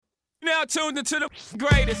now tuned into the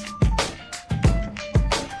greatest.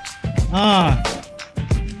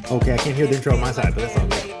 Okay, I can't hear the intro on my side, but that's all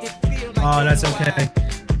good. Oh, that's okay.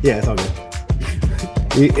 Yeah, it's all good.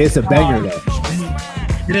 It's a banger, though.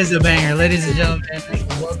 It is a banger. Ladies and gentlemen,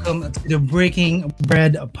 welcome to the Breaking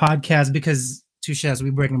Bread podcast, because two chefs, we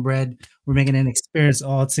breaking bread. We're making an experience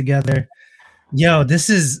all together. Yo,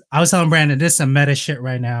 I was telling Brandon, this is some meta shit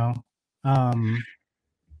right now.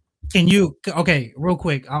 Okay, real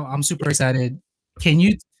quick, I'm super excited. Can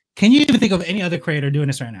you even think of any other creator doing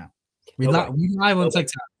this right now? We live on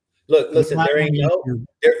TikTok. Look, listen, there ain't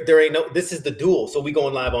no, this is the duel. So we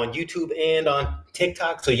going live on YouTube and on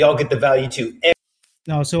TikTok. So y'all get the value too.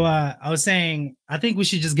 No, so I was saying, I think we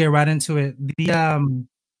should just get right into it.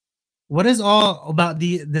 What is all about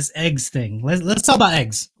this eggs thing? Let's talk about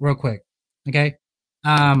eggs real quick. Okay.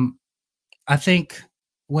 I think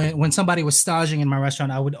when somebody was staging in my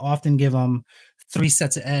restaurant, I would often give them 3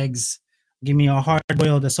 sets of eggs. Give me a hard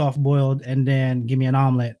boiled, a soft boiled, and then give me an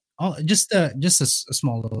omelet. Just a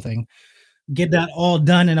small little thing. Get that all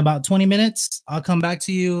done in about 20 minutes. I'll come back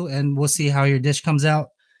to you and we'll see how your dish comes out.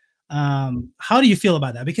 How do you feel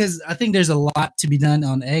about that? Because I think there's a lot to be done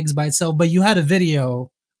on eggs by itself, but you had a video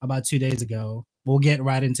about 2 days ago. We'll get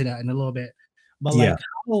right into that in a little bit. But like,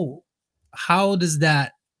 how do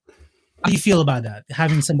you feel about that?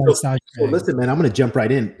 Having somebody style your eggs? Listen, man, I'm going to jump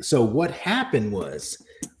right in. So what happened was,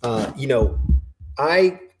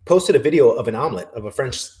 I posted a video of an omelet, of a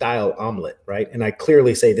French style omelet, right? And I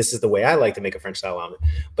clearly say, this is the way I like to make a French style omelet.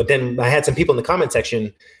 But then I had some people in the comment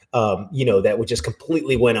section, that would just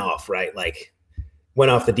completely went off, right? Like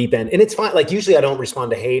went off the deep end. And it's fine. Like usually I don't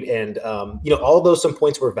respond to hate. And, although some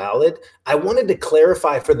points were valid, I wanted to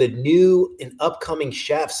clarify for the new and upcoming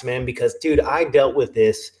chefs, man, because dude, I dealt with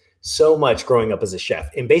this so much growing up as a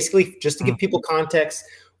chef. And basically just to give people context,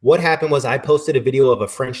 what happened was I posted a video of a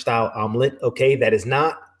French style omelet. Okay. That is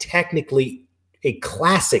not technically a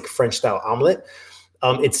classic French style omelet.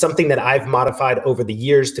 It's something that I've modified over the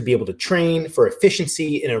years to be able to train for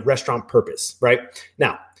efficiency in a restaurant purpose, right?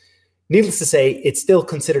 Now, needless to say, it's still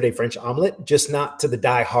considered a French omelet, just not to the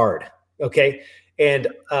die hard, okay? And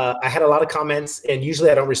I had a lot of comments, and usually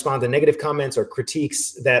I don't respond to negative comments or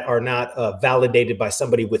critiques that are not validated by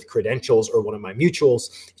somebody with credentials or one of my mutuals.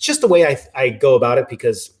 It's just the way I go about it,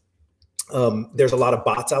 because there's a lot of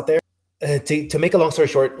bots out there. To make a long story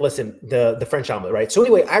short, listen, the French omelet, right? So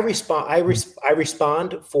anyway, I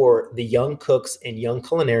respond for the young cooks and young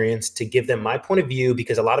culinarians to give them my point of view,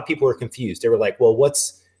 because a lot of people were confused. They were like, well,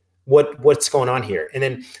 what's going on here? And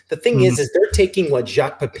then the thing is they're taking what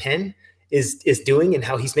Jacques Pepin is doing and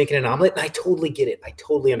how he's making an omelet. And I totally get it. I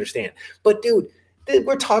totally understand. But dude,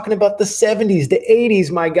 we're talking about the 70s, the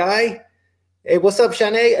 80s, my guy. Hey, what's up,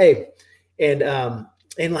 Shanae? Hey.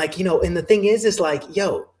 And like, and the thing is like,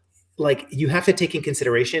 yo, like you have to take in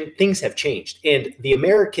consideration, things have changed. And the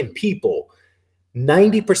American people,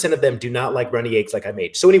 90% of them do not like runny eggs like I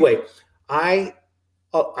made. So anyway, I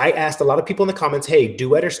asked a lot of people in the comments, hey,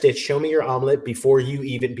 duet or stitch, show me your omelet before I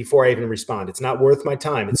even respond. It's not worth my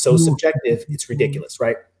time. It's so subjective. It's ridiculous,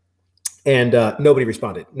 right? And nobody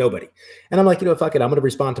responded, nobody. And I'm like, fuck it, I'm going to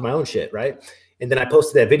respond to my own shit, right? And then I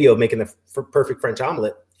posted that video of making the perfect French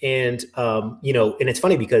omelet. And, and it's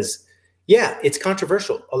funny because yeah, it's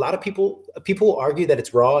controversial. A lot of people argue that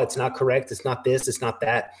it's raw. It's not correct. It's not this. It's not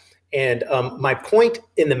that. And my point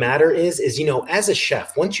in the matter is, as a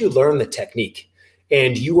chef, once you learn the technique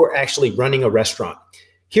and you are actually running a restaurant,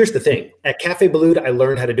 here's the thing. At Cafe Boulud, I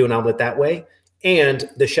learned how to do an omelet that way. And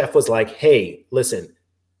the chef was like, hey, listen,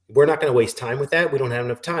 we're not going to waste time with that. We don't have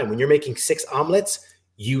enough time. When you're making 6 omelets,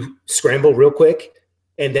 you scramble real quick.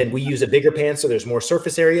 And then we use a bigger pan so there's more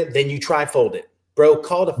surface area. Then you tri-fold it. Bro,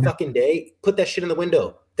 call it a fucking day. Put that shit in the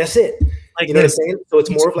window. That's it. Like, you know what I'm saying? So it's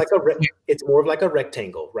more of like a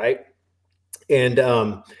rectangle, right? And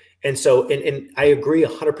so I agree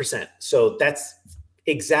 100%. So that's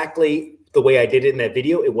exactly the way I did it in that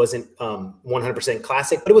video. It wasn't 100%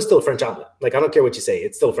 classic, but it was still a French omelet. Like, I don't care what you say,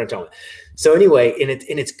 it's still a French omelet. So anyway, and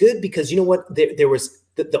it's good because you know what? There was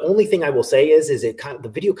the only thing I will say is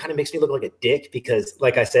the video kind of makes me look like a dick because,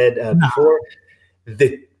 like I said before,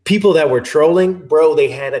 the people that were trolling, bro, they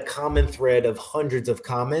had a common thread of hundreds of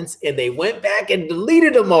comments and they went back and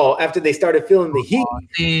deleted them all after they started feeling the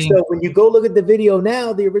heat. So when you go look at the video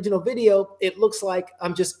now, the original video, it looks like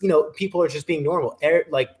I'm just, people are just being normal.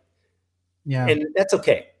 Yeah. And that's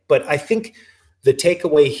okay. But I think the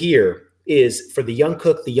takeaway here is for the young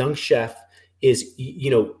cook, the young chef is,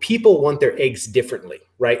 people want their eggs differently,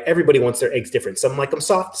 right? Everybody wants their eggs different. Some like them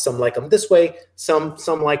soft, some like them this way, some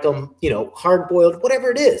like them, hard boiled,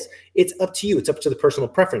 whatever it is. It's up to you. It's up to the personal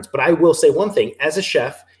preference. But I will say one thing, as a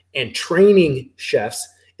chef and training chefs,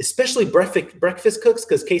 especially breakfast cooks,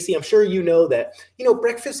 because Casey, I'm sure you know that,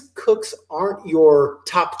 breakfast cooks aren't your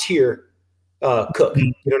top tier cook.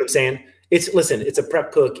 You know what I'm saying? It's a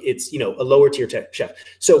prep cook. It's, a lower tier chef.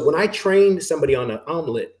 So when I train somebody on an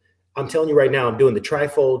omelet, I'm telling you right now, I'm doing the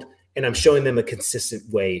trifold and I'm showing them a consistent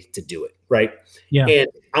way to do it. Right. Yeah. And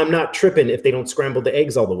I'm not tripping if they don't scramble the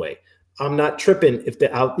eggs all the way. I'm not tripping if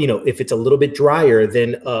if it's a little bit drier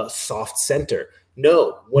than a soft center.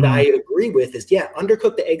 No, what I agree with is,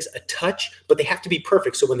 undercook the eggs a touch, but they have to be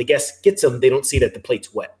perfect. So when the guest gets them, they don't see that the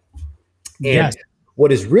plate's wet. And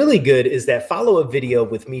what is really good is that follow a video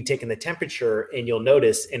with me taking the temperature, and you'll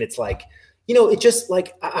notice, and it's like, it's just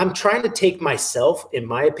like I'm trying to take myself, in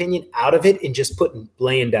my opinion, out of it and just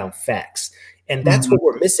laying down facts. And that's what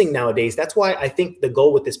we're missing nowadays. That's why I think the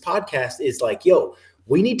goal with this podcast is like,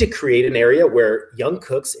 we need to create an area where young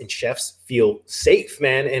cooks and chefs feel safe,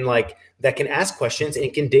 man, and like that can ask questions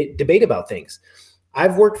and can debate about things.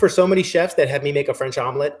 I've worked for so many chefs that have me make a French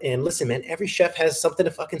omelet, and listen, man, every chef has something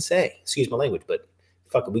to fucking say. Excuse my language, but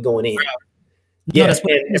fuck it, we going in.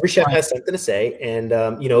 And every chef has something to say, and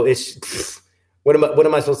it's what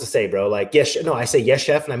am I supposed to say, bro? Like, I say yes,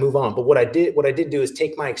 chef, and I move on. But what I did do is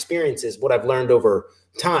take my experiences, what I've learned over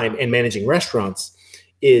time in managing restaurants,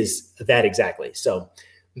 is that exactly. So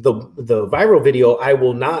the viral video,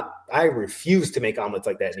 I refuse to make omelets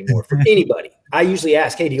like that anymore for anybody. I usually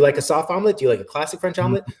ask, hey, do you like a soft omelet? Do you like a classic French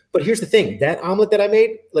omelet? But here's the thing, that omelet that I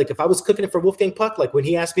made, like if I was cooking it for Wolfgang Puck, like when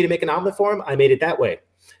he asked me to make an omelet for him, I made it that way.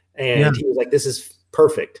 And he was like, this is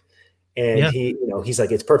perfect. And he's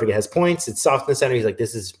like, it's perfect. It has points. It's soft in the center. He's like,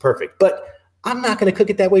 this is perfect. But I'm not going to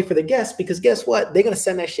cook it that way for the guests, because guess what? They're going to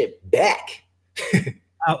send that shit back.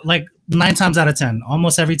 Like 9 times out of 10,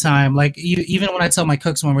 almost every time. Like even when I tell my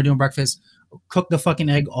cooks when we're doing breakfast, cook the fucking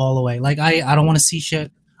egg all the way. Like I don't want to see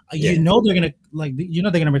shit. They're gonna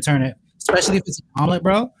they're gonna return it, especially if it's an omelet,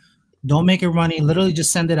 bro. Don't make it runny. Literally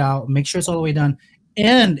just send it out. Make sure it's all the way done.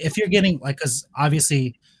 And if you're getting because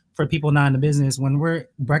obviously for people not in the business, when we're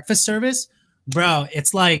breakfast service, bro,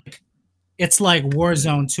 it's like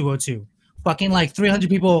Warzone 202. Fucking like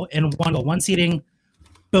 300 people in one seating.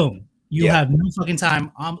 Boom. You have no fucking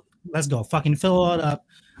time. Let's go. Fucking fill it up.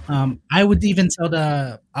 I would even tell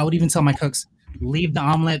my cooks, leave the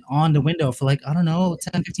omelet on the window for 10,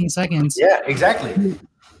 15 seconds. Yeah, exactly. A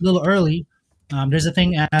little early. There's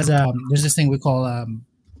this thing we call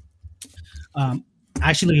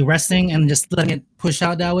actually resting and just letting it push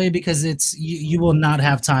out that way, because it's you will not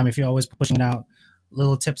have time if you're always pushing it out.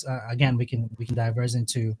 Little tips. Again, we can diverge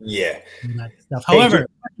into that stuff. However,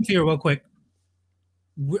 here real quick.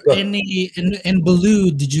 In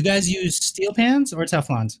Baloo, did you guys use steel pans or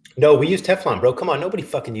Teflons? No, we use Teflon, bro. Come on, nobody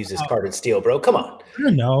fucking uses carbon steel, bro. Come on. I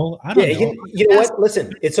don't know. You know what?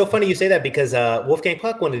 Listen, it's so funny you say that, because Wolfgang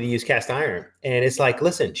Puck wanted to use cast iron, and it's like,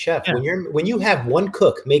 listen, chef, when you have one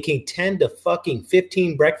cook making 10 to fucking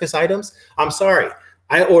 15 breakfast items, I'm sorry,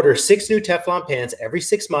 I order 6 new Teflon pans every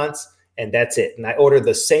 6 months, and that's it. And I order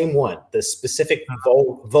the same one, the specific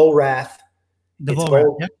Volrath. The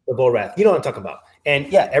Volrath. You know what I'm talking about.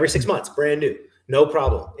 And every 6 months, brand new, no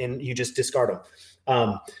problem. And you just discard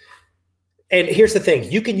them. And here's the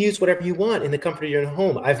thing. You can use whatever you want in the comfort of your own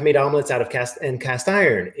home. I've made omelets out of cast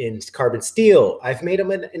iron, in carbon steel. I've made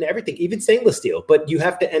them in everything, even stainless steel. But you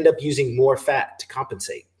have to end up using more fat to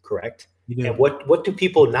compensate, correct? And what do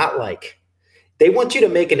people not like? They want you to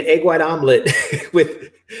make an egg white omelet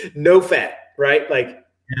with no fat, right?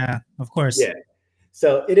 Yeah, of course. Yeah.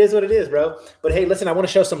 So it is what it is, bro. But hey, listen, I want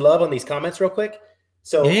to show some love on these comments real quick.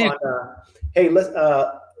 So,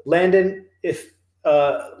 Landon,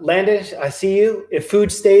 Landon, I see you. If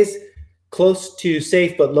food stays close to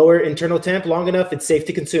safe but lower internal temp long enough, it's safe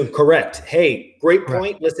to consume. Correct. Hey, great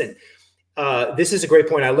point. Listen, this is a great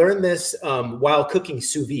point. I learned this while cooking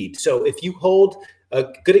sous vide. So if you hold a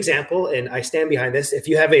good example, and I stand behind this, if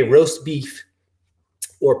you have a roast beef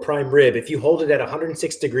or prime rib, if you hold it at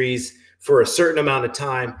 106 degrees for a certain amount of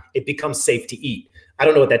time, it becomes safe to eat. I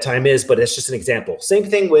don't know what that time is, but it's just an example. Same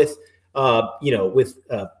thing with,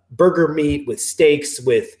 burger meat, with steaks,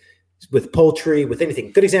 with poultry, with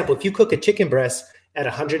anything. Good example, if you cook a chicken breast at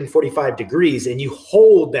 145 degrees and you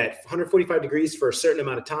hold that 145 degrees for a certain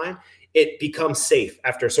amount of time, it becomes safe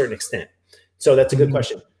after a certain extent. So that's a good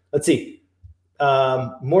question. Let's see.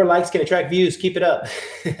 More likes can attract views. Keep it up.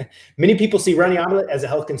 Many people see runny omelet as a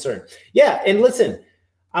health concern. Yeah, and listen,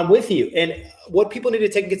 I'm with you. And what people need to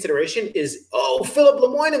take in consideration is, Philip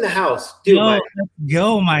Lemoyne in the house. Dude, let's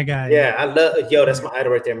go, my guy. Yeah, I love, that's my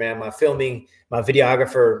idol right there, man. My filming, my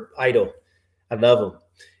videographer idol. I love him.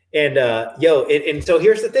 And, and so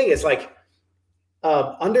here's the thing. It's like,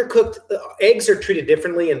 Undercooked eggs are treated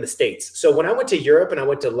differently in the States. So when I went to Europe and I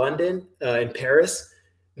went to London and Paris,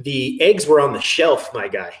 the eggs were on the shelf, my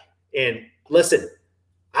guy. And listen,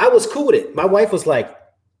 I was cool with it. My wife was like,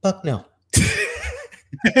 fuck no.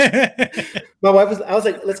 I was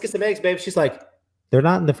like, let's get some eggs, babe. She's like, they're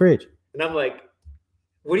not in the fridge. And I'm like,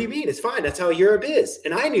 what do you mean? It's fine. That's how Europe is.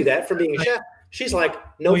 And I knew that from being a chef. She's like,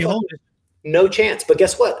 no chance. But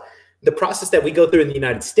guess what? The process that we go through in the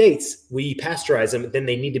United States, we pasteurize them, then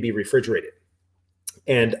they need to be refrigerated.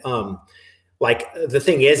 And like the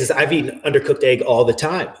thing is I've eaten undercooked egg all the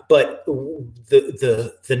time. But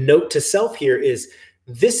the note to self here is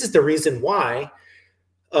this is the reason why,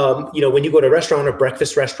 when you go to a restaurant, a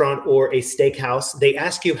breakfast restaurant or a steakhouse, they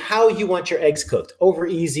ask you how you want your eggs cooked. Over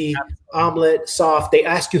easy, omelet, soft. They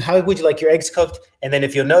ask you, how would you like your eggs cooked? And then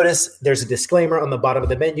if you'll notice, there's a disclaimer on the bottom of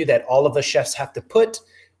the menu that all of the chefs have to put,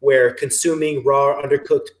 where consuming raw,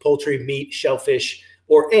 undercooked poultry, meat, shellfish,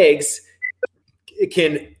 or eggs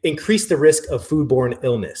can increase the risk of foodborne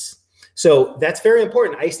illness. So that's very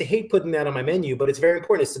important. I used to hate putting that on my menu, but it's very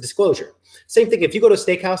important. It's a disclosure. Same thing. If you go to a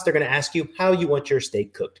steakhouse, they're going to ask you how you want your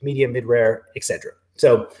steak cooked, medium, mid-rare, etc.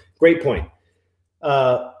 So great point.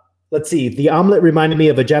 Let's see. The omelet reminded me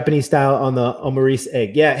of a Japanese style on the omurice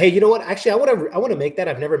egg. Yeah. Hey, you know what? Actually, I want to make that.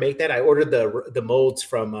 I've never made that. I ordered the molds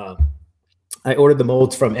from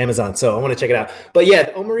Amazon, so I want to check it out. But yeah,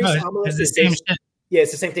 the omurice omelet is the same shit. Yeah,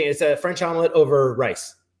 it's the same thing. It's a French omelet over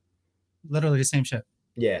rice. Literally the same shit.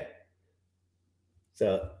 Yeah.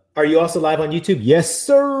 So, are you also live on YouTube? Yes,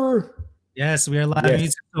 sir. Yes, we are live on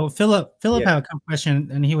YouTube. So Philip had a question,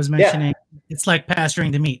 and he was mentioning it's like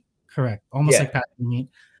pasturing the meat. Correct. Almost like pasturing the meat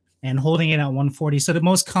and holding it at 140. So the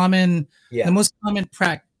most common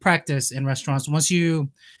practice in restaurants,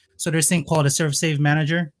 so there's a thing called a serve save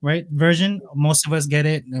manager, right? Version. Most of us get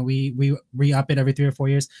it, and we re-up it every 3 or 4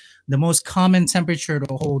 years. The most common temperature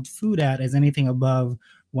to hold food at is anything above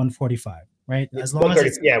 145, right? As long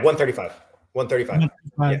as 135. 135.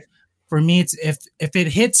 Yeah. For me, it's if it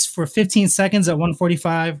hits for 15 seconds at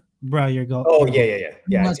 145, bro, you're going. Oh yeah. I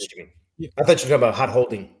see what you mean. I thought you were talking about hot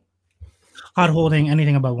holding. Hot holding,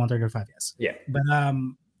 anything above 135, yes. Yeah. But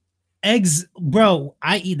eggs, bro,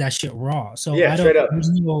 I eat that shit raw. So I don't. Straight up.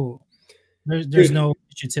 There's no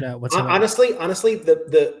issue to that whatsoever. Honestly,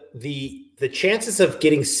 the chances of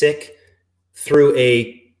getting sick through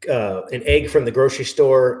an egg from the grocery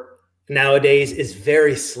store nowadays is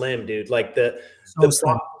very slim, dude. Like it's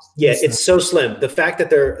so slim. The fact that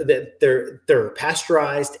they're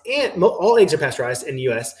pasteurized, and all eggs are pasteurized in the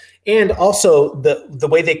US, and also the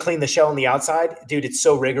way they clean the shell on the outside, dude, it's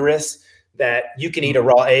so rigorous that you can eat a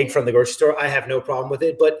raw egg from the grocery store. I have no problem with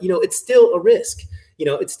it, but it's still a risk.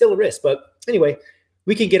 It's still a risk. But anyway,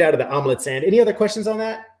 we can get out of the omelet sand. Any other questions on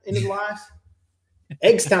that in the live?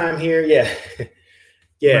 Eggs time here. Yeah.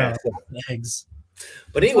 Yeah. Bro, eggs.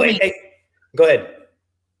 But anyway, hey, go ahead.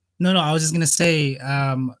 No, I was just gonna say.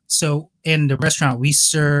 So in the restaurant, we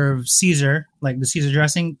serve Caesar, like the Caesar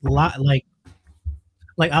dressing, like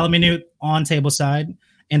a la minute on table side,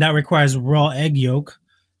 and that requires raw egg yolk.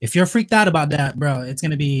 If you're freaked out about that, bro, it's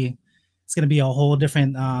gonna be a whole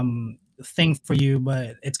different thing for you,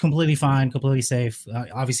 but it's completely fine, completely safe.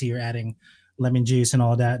 Obviously, you're adding lemon juice and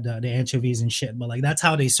all that, the anchovies and shit, but like that's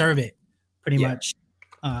how they serve it, pretty much.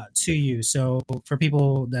 To you. So for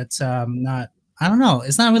people that's not, I don't know,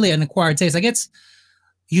 it's not really an acquired taste. I guess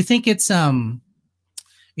you think it's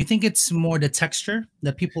more the texture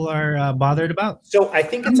that people are bothered about. So I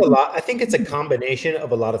think it's a lot. I think it's a combination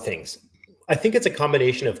of a lot of things. I think it's a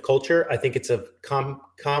combination of culture. I think it's a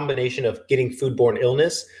combination of getting foodborne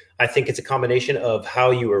illness. I think it's a combination of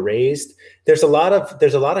how you were raised. There's a lot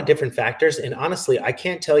of different factors, and honestly, I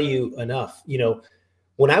can't tell you enough.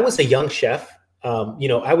 When I was a young chef,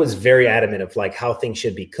 I was very adamant of like how things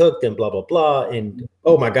should be cooked and blah, blah, blah. And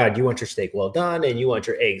oh my God, you want your steak well done and you want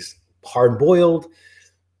your eggs hard boiled,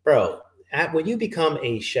 bro. When you become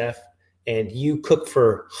a chef and you cook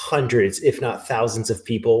for hundreds, if not thousands of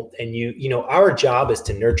people, and our job is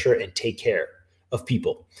to nurture and take care of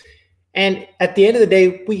people. And at the end of the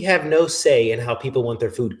day, we have no say in how people want their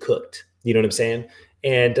food cooked. You know what I'm saying?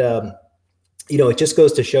 And, it just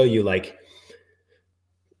goes to show you like,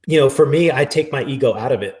 for me, I take my ego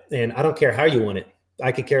out of it and I don't care how you want it.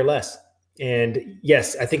 I could care less. And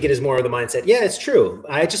yes, I think it is more of the mindset. Yeah, it's true.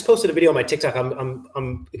 I just posted a video on my TikTok.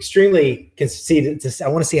 I'm extremely conceited. I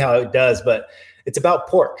want to see how it does, but it's about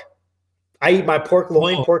pork. I eat my pork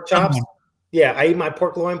loin, pork chops. Yeah, I eat my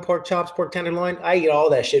pork loin, pork chops, pork tenderloin. I eat all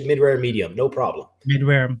that shit, mid-rare, medium, no problem.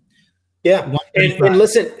 Mid-rare. Yeah, and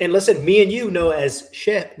listen. Me and you know as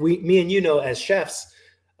chefs.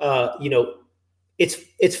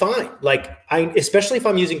 it's fine. Like especially if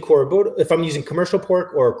I'm using Korabuta, if I'm using commercial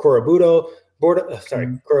pork or Korabuta,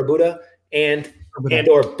 Korabuta and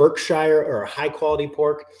or Berkshire or high quality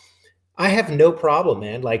pork, I have no problem,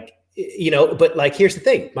 man. Like, but like, here's the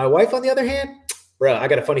thing. My wife, on the other hand, bro, I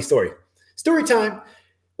got a funny story. Story time.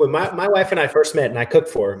 When my wife and I first met and I cooked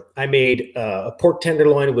for her, I made a pork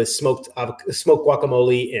tenderloin with smoked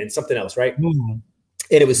guacamole and something else, right? Mm-hmm. And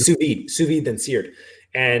it was sous vide, then seared.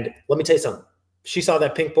 And let me tell you something. She saw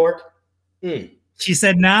that pink pork. She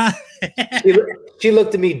said, nah. she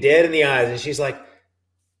looked at me dead in the eyes and she's like,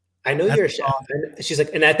 I know you're a chef. And she's like,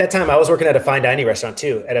 and at that time I was working at a fine dining restaurant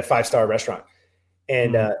too, at a 5-star restaurant.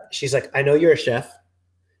 And she's like, I know you're a chef,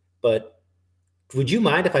 but would you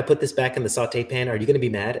mind if I put this back in the saute pan? Are you going to be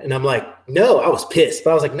mad? And I'm like, no, I was pissed,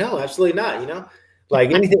 but I was like, no, absolutely not.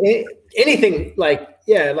 Like anything like,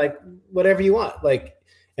 yeah, like whatever you want. Like,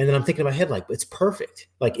 and then I'm thinking in my head, like, it's perfect.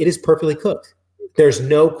 Like it is perfectly cooked. There's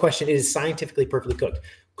no question. It is scientifically perfectly cooked.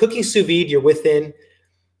 Cooking sous vide, you're within.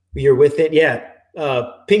 Yeah.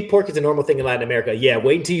 Pink pork is a normal thing in Latin America. Yeah.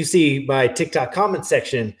 Wait until you see my TikTok comment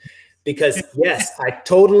section, because yes, I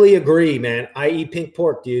totally agree, man. I eat pink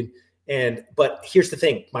pork, dude. But here's the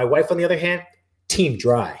thing. My wife, on the other hand, team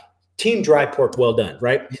dry pork. Well done.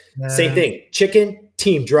 Right. Same thing. Chicken,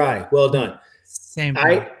 team dry. Well done. Same.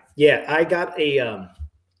 I got a,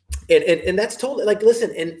 and that's totally like,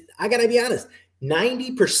 listen, and I gotta be honest,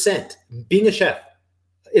 90%, being a chef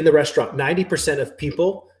in the restaurant, 90% of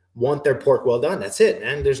people want their pork well done. That's it,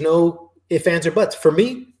 man. There's no ifs, ands, or buts. For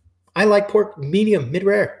me, I like pork medium,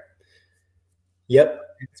 mid-rare. Yep.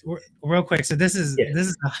 Real quick. So this is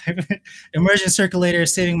immersion circulator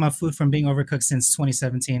saving my food from being overcooked since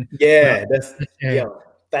 2017. Yeah,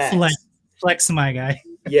 facts. Flex my guy.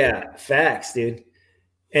 Yeah, facts, dude.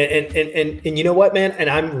 And you know what, man? And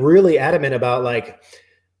I'm really adamant about, like,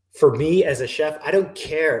 for me as a chef, I don't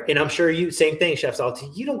care. And I'm sure you, same thing, chefs,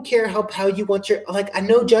 you don't care how you want your, like, I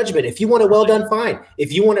know judgment. If you want it well done, fine.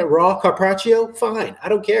 If you want it raw carpaccio, fine. I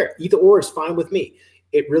don't care. Either or is fine with me.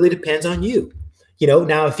 It really depends on you.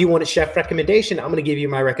 Now, if you want a chef recommendation, I'm going to give you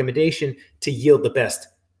my recommendation to yield the best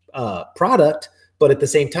product. But at the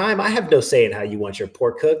same time, I have no say in how you want your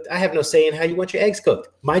pork cooked. I have no say in how you want your eggs cooked.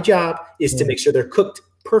 My job is to make sure they're cooked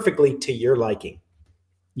perfectly to your liking.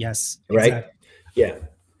 Yes. Right. Exactly. Yeah.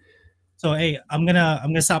 So, hey, I'm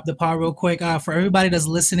gonna stop the pod real quick. For everybody that's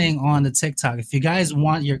listening on the TikTok, if you guys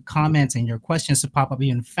want your comments and your questions to pop up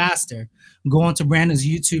even faster, go onto Brandon's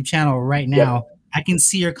YouTube channel right now. Yep. I can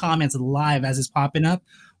see your comments live as it's popping up.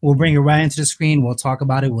 We'll bring it right into the screen. We'll talk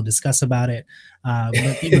about it. We'll discuss about it. But,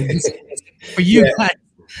 for you guys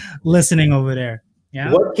listening over there.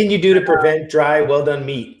 Yeah. What can you do to prevent dry, well done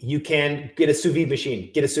meat? You can get a sous vide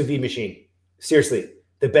machine. Get a sous vide machine. Seriously,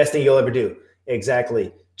 the best thing you'll ever do.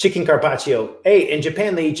 Exactly. Chicken carpaccio. Hey, in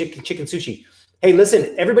Japan, they eat chicken sushi. Hey,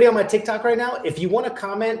 listen, everybody on my TikTok right now, if you want to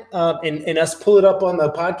comment and us pull it up on the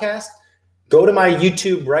podcast, go to my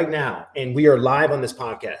YouTube right now, and we are live on this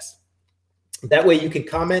podcast. That way you can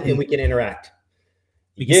comment and we can interact.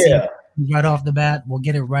 You can see right off the bat. We'll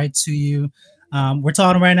get it right to you. We're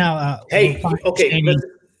talking right now. Hey, okay.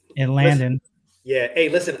 In Landon. Yeah. Hey,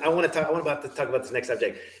 listen, I want to talk about this next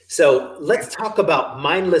subject. So let's talk about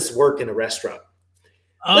mindless work in a restaurant.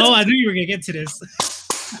 I knew you were going to get to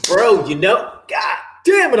this. Bro, God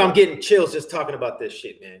damn it, I'm getting chills just talking about this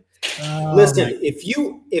shit, man. Listen, if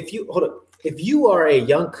you are a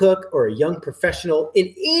young cook or a young professional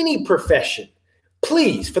in any profession,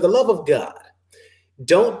 please, for the love of God,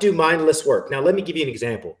 don't do mindless work. Now, let me give you an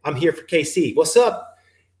example. I'm here for KC. What's up?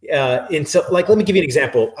 Let me give you an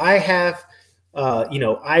example. I have,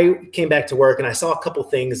 I came back to work and I saw a couple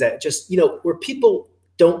things that just, where people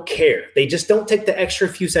don't care. They just don't take the extra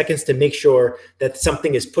few seconds to make sure that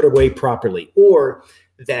something is put away properly or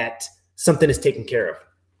that something is taken care of.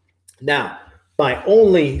 Now, my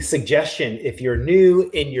only suggestion, if you're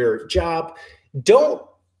new in your job, don't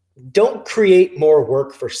create more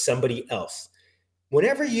work for somebody else.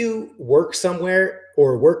 Whenever you work somewhere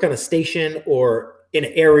or work on a station or in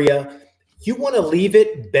an area, you want to leave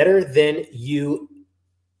it better than you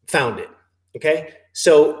found it. Okay.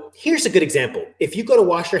 So here's a good example. If you go to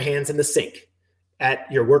wash your hands in the sink at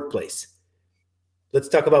your workplace, let's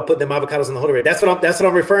talk about putting them avocados on the holder. That's what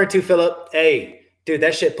I'm referring to, Philip. Hey, dude,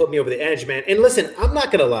 that shit put me over the edge, man. And listen, I'm not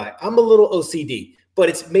going to lie. I'm a little OCD, but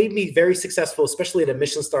it's made me very successful, especially at a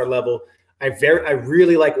Michelin star level. I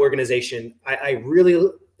really like organization. I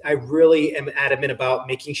really am adamant about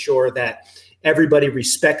making sure that everybody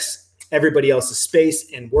respects everybody else's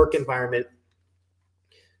space and work environment.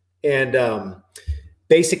 And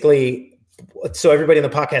basically, so everybody in the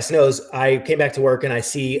podcast knows, I came back to work and I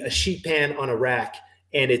see a sheet pan on a rack,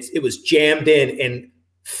 and it was jammed in, and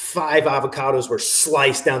 5 avocados were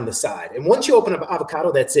sliced down the side. And once you open up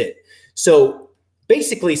avocado, that's it. So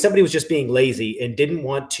basically somebody was just being lazy and didn't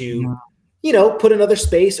want to, put another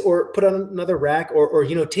space or put on another rack or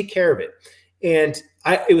take care of it. And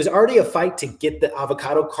it was already a fight to get the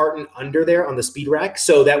avocado carton under there on the speed rack,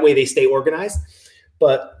 so that way they stay organized.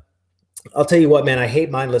 But I'll tell you what, man, I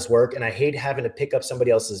hate mindless work, and I hate having to pick up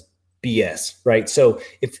somebody else's BS, right? So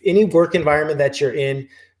if any work environment that you're in,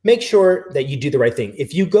 make sure that you do the right thing.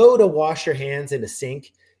 If you go to wash your hands in a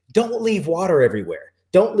sink, don't leave water everywhere.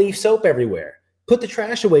 Don't leave soap everywhere. Put the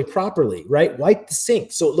trash away properly, right? Wipe the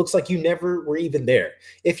sink so it looks like you never were even there.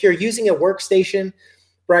 If you're using a workstation,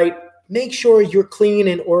 right, make sure you're clean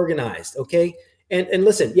and organized, okay? And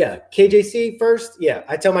listen, KJC first. Yeah,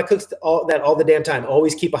 I tell my cooks all the damn time.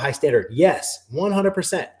 Always keep a high standard. Yes,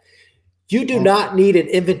 100%. You do not need an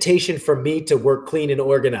invitation from me to work clean and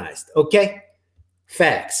organized, okay?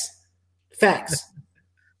 Facts.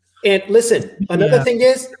 And listen, another thing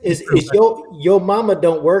is your mama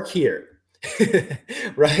don't work here.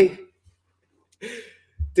 Right?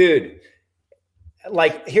 Dude,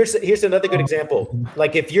 like here's another good example.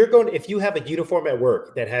 Like if you have a uniform at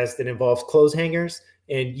work that involves clothes hangers,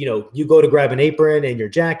 and you go to grab an apron and your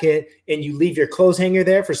jacket, and you leave your clothes hanger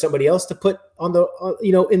there for somebody else to put on the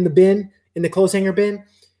in the bin, in the clothes hanger bin,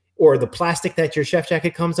 or the plastic that your chef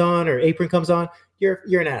jacket comes on or apron comes on, you're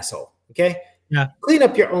an asshole. Okay? Yeah. Clean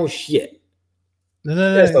up your own shit. In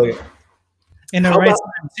the right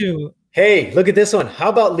time too. Hey, look at this one. How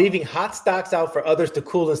about leaving hot stocks out for others to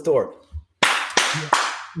cool and store?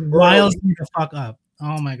 Riles me the fuck up.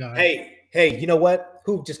 Oh my god. Hey, you know what?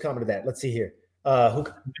 Who just commented that? Let's see here.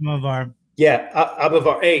 Abavar. Yeah,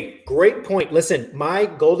 Abavar. Hey, great point. Listen, my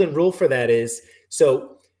golden rule for that is,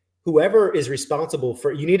 so whoever is responsible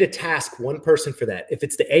for, you need to task one person for that. If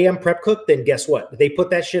it's the AM prep cook, then guess what? They put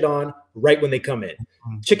that shit on right when they come in.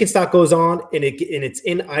 Chicken stock goes on, and it's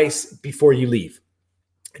in ice before you leave.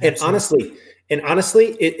 Absolutely. And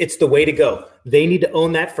honestly, it's the way to go. They need to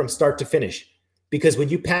own that from start to finish, because when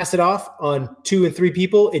you pass it off on 2 and 3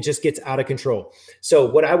 people, it just gets out of control. So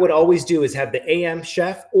what I would always do is have the AM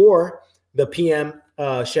chef or the PM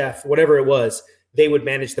chef, whatever it was, they would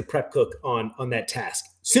manage the prep cook on that task.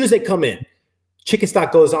 As soon as they come in, chicken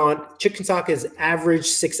stock goes on. Chicken stock is average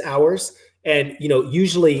 6 hours. And,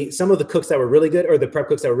 usually some of the cooks that were really good, or the prep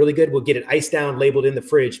cooks that were really good, will get it iced down, labeled in the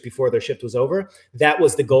fridge before their shift was over. That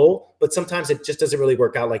was the goal. But sometimes it just doesn't really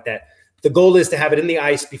work out like that. The goal is to have it in the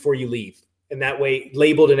ice before you leave. And that way,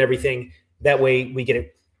 labeled and everything, that way we get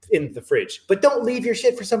it in the fridge. But don't leave your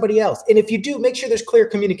shit for somebody else. And if you do, make sure there's clear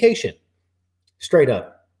communication. Straight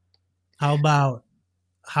up. How about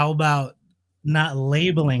not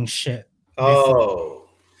labeling shit? Oh.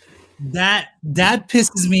 That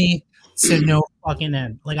pisses me to no fucking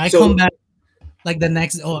end. Like I come back like the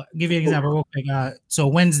next, I'll give you an example real quick. So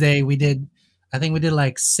Wednesday I think we did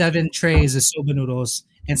like 7 trays of soba noodles,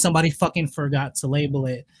 and somebody fucking forgot to label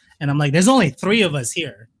it. And I'm like, there's only 3 of us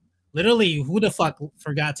here. Literally, who the fuck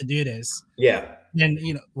forgot to do this? Yeah. And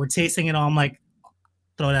we're tasting it all. I'm like,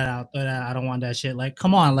 throw that out. I don't want that shit. Like,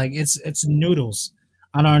 come on, like it's noodles.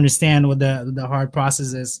 I don't understand what the hard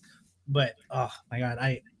process is. But oh my god,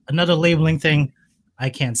 another labeling thing. I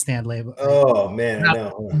can't stand label. Oh man,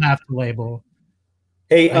 I have to label.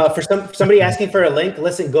 Hey, for somebody asking for a link,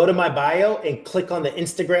 listen, go to my bio and click on the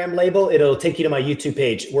Instagram label. It'll take you to my YouTube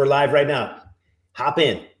page. We're live right now. Hop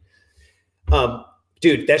in.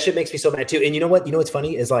 Dude, that shit makes me so mad too. And you know what? You know what's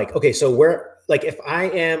funny is like, okay, so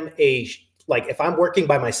if I'm working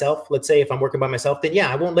by myself, let's say if I'm working by myself, then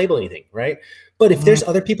yeah, I won't label anything, right? But if there's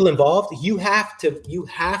other people involved, you have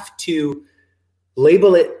to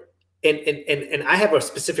label it. And I have a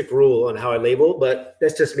specific rule on how I label, but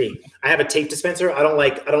that's just me. I have a tape dispenser. I don't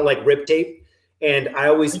like rip tape. And I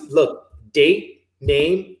always look date,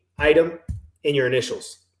 name, item, and your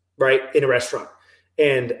initials, right? In a restaurant.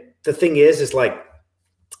 And the thing is like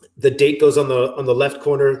the date goes on the left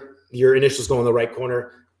corner, your initials go on the right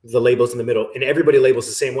corner, the label's in the middle, and everybody labels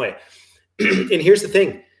the same way. And here's the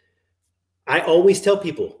thing. I always tell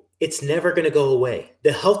people, it's never going to go away.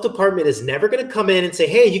 The health department is never going to come in and say,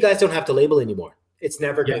 hey, you guys don't have to label anymore. It's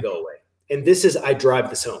never going to go away. And I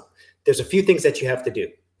drive this home. There's a few things that you have to do.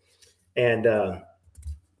 And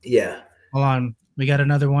yeah. Hold on. We got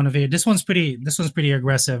another one of here. This one's pretty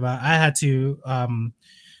aggressive. I had to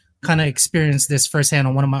kind of experience this firsthand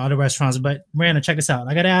on one of my other restaurants. But Miranda, check this out.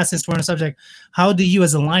 I got to ask this for a subject. How do you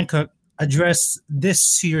as a line cook address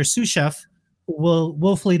this to your sous chef who will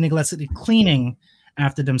willfully neglected cleaning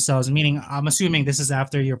after themselves. Meaning, I'm assuming this is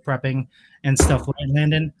after you're prepping and stuff, right,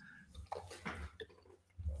 Landon?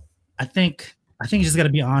 I think you just got to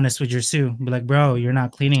be honest with your Sue. Be like, bro, you're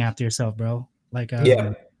not cleaning after yourself, bro. Like,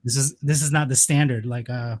 this is not the standard. Like,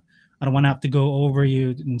 I don't want to have to go over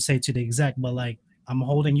you and say to the exec, but like, I'm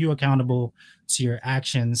holding you accountable to your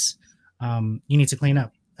actions. You need to clean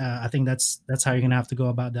up. I think that's how you're gonna have to go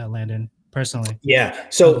about that, Landon. Personally, yeah.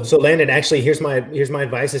 So Landon, actually, here's my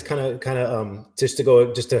advice. Is kind of just to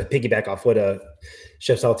piggyback off what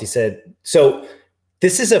Chef Salty said. So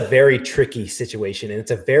this is a very tricky situation, and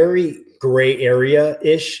it's a very gray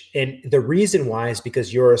area-ish. And the reason why is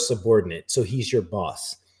because you're a subordinate, so he's your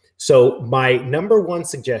boss. So my number one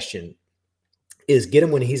suggestion is get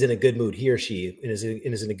him when he's in a good mood, he or she is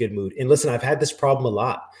in a good mood. And listen, I've had this problem a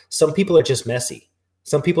lot. Some people are just messy.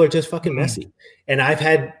 Some people are just fucking messy. And I've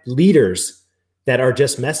had leaders that are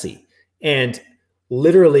just messy. And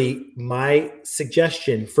literally my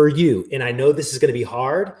suggestion for you, and I know this is going to be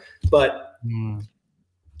hard, but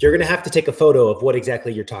you're going to have to take a photo of what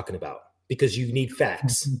exactly you're talking about because you need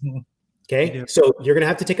facts. Okay. So you're going to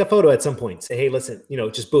have to take a photo at some point. Say, hey, listen,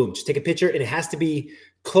 just boom, just take a picture, and it has to be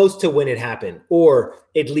close to when it happened or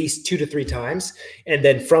at least 2 to 3 times. And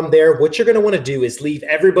then from there, what you're going to want to do is leave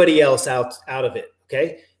everybody else out of it.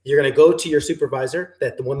 Okay. You're going to go to your supervisor,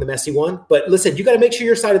 the messy one. But listen, you got to make sure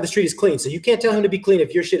your side of the street is clean. So you can't tell him to be clean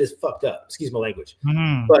if your shit is fucked up. Excuse my language.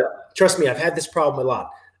 But trust me, I've had this problem a lot.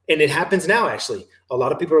 And it happens now, actually. A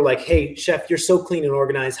lot of people are like, hey, chef, you're so clean and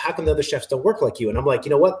organized. How come the other chefs don't work like you? And I'm like, you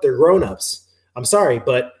know what? They're grown-ups. I'm sorry,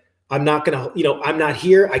 but I'm not going to, I'm not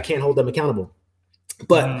here. I can't hold them accountable.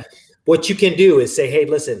 But what you can do is say, hey,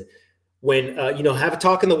 listen, when, have a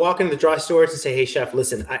talk in the walk-in the dry storage and say, hey, chef,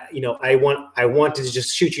 listen, I want to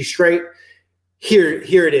just shoot you straight. Here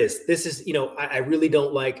it is. This is, I really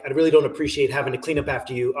don't appreciate having to clean up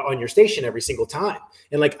after you on your station every single time.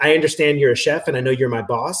 And like, I understand you're a chef and I know you're my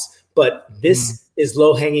boss, but this is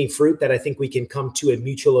low hanging fruit that I think we can come to a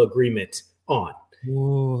mutual agreement on.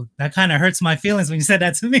 Ooh, that kind of hurts my feelings when you said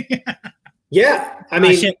that to me. Yeah. I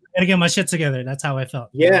mean, I gotta get my shit together. That's how I felt.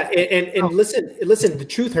 Yeah. And listen, the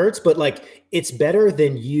truth hurts, but like, it's better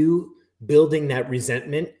than you building that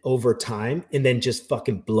resentment over time and then just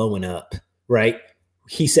fucking blowing up. Right?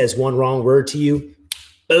 He says one wrong word to you,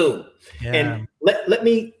 boom. Yeah. And let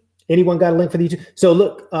me. Anyone got a link for the YouTube? So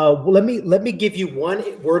look, let me give you one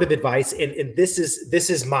word of advice, and this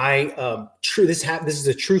is my true. This is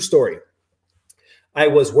a true story. I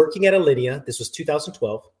was working at Alinea. This was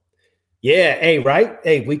 2012. Yeah,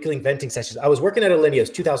 hey, weekly venting sessions. I was working at Alinea. It was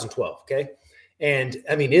 2012. Okay, and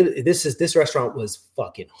I mean, this restaurant was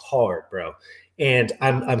fucking hard, bro. And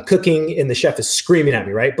I'm cooking and the chef is screaming at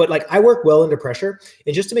me, right? But like I work well under pressure.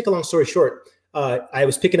 And just to make a long story short, I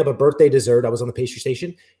was picking up a birthday dessert. I was on the pastry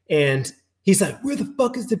station and he's like, where the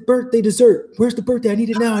fuck is the birthday dessert? Where's the birthday? I need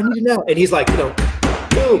it now. And he's like,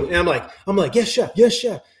 boom. And I'm like, yes, chef.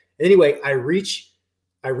 And anyway, I reach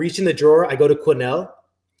in the drawer. I go to Quenelle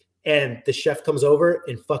and the chef comes over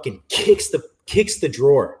and fucking kicks the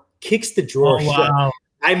drawer. Oh, wow.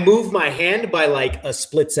 I move my hand by like a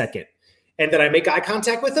split second. And then I make eye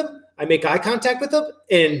contact with him.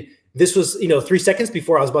 And this was, 3 seconds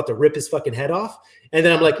before I was about to rip his fucking head off. And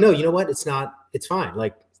then I'm like, no, you know what? It's fine.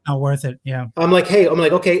 Like, it's not worth it. Yeah. I'm like,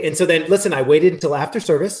 okay. And so then listen, I waited until after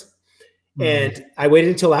service and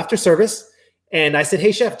I said,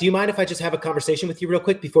 hey chef, do you mind if I just have a conversation with you real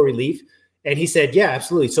quick before we leave? And he said, yeah,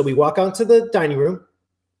 absolutely. So we walk out to the dining room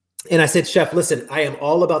and I said, chef, listen, I am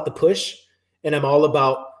all about the push and I'm all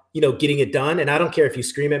about, getting it done. And I don't care if you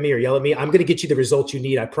scream at me or yell at me. I'm going to get you the results you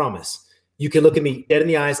need. I promise. You can look at me dead in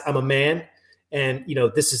the eyes. I'm a man. And,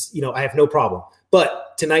 this is, I have no problem.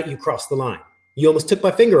 But tonight you crossed the line. You almost took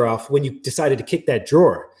my finger off when you decided to kick that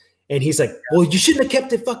drawer. And he's like, well, you shouldn't have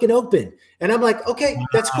kept it fucking open. And I'm like, okay,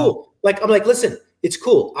 that's cool. I'm like, listen, it's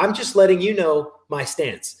cool. I'm just letting you know my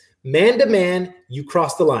stance. Man to man, you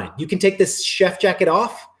crossed the line. You can take this chef jacket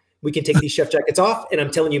off. We can take these chef jackets off. And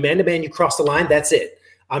I'm telling you, man to man, you crossed the line. That's it.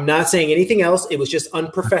 I'm not saying anything else. It was just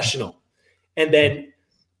unprofessional. And then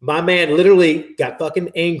my man literally got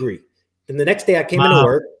fucking angry. Then the next day I came into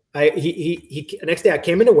work. Next day I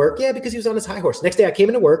came into work. Yeah, because he was on his high horse. Next day I came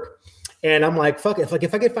into work and I'm like, fuck it.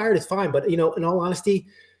 If I get fired, it's fine. But in all honesty,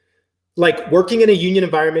 like working in a union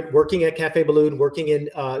environment, working at Cafe Balloon, working in,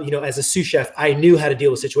 as a sous chef, I knew how to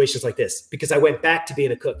deal with situations like this because I went back to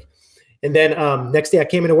being a cook. And then next day I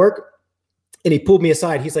came into work. And he pulled me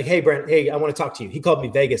aside. He's like, hey, Brent, hey, I want to talk to you. He called me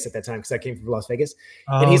Vegas at that time because I came from Las Vegas.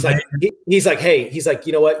 And he's like, he's like,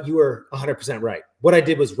 you know what? You were 100% right. What I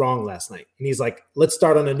did was wrong last night. And he's like, let's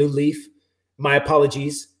start on a new leaf. My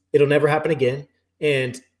apologies. It'll never happen again.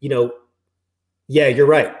 And, yeah, you're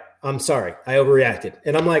right. I'm sorry. I overreacted.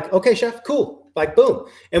 And I'm like, okay, chef, cool. Like, boom.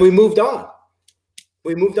 And we moved on.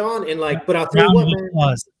 And like, but I'll tell you what, man,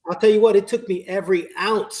 I'll tell you what, it took me every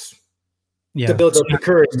ounce to build up the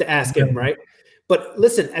courage to ask him, right? But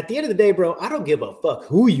listen, at the end of the day, bro, I don't give a fuck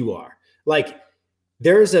who you are. Like,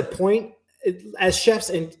 there's a point as chefs,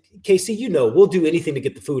 and KC, you know, we'll do anything to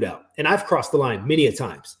get the food out. And I've crossed the line many a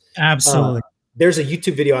times. Absolutely. There's a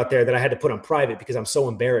YouTube video out there that I had to put on private because I'm so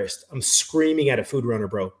embarrassed. I'm screaming at a food runner,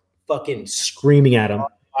 bro. Fucking screaming at him.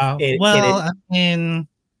 Wow. This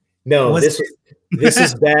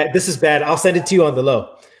is bad. This is bad. I'll send it to you on the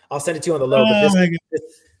low. But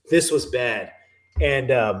this was bad.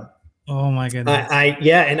 And oh my goodness.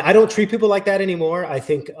 And I don't treat people like that anymore. I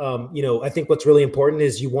think I think what's really important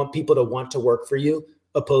is you want people to want to work for you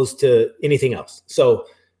opposed to anything else. So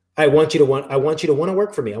I want you to want to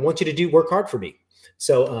work for me. I want you to work hard for me.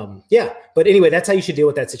 So but anyway, that's how you should deal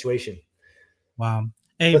with that situation. Wow.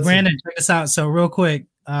 Hey, Brandon, check this out. So real quick,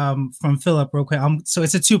 from Philip, real quick. So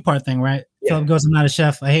it's a 2-part thing, right? Yeah. Philip goes, I'm not a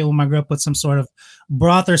chef. I hate when my girl puts some sort of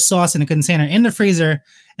broth or sauce in a container in the freezer.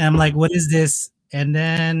 And I'm like, what is this? And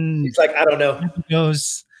then he's like, I don't know. He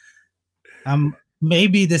goes,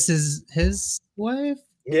 maybe this is his wife.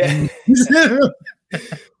 Yeah.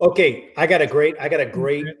 Okay. I got a great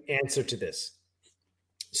answer to this.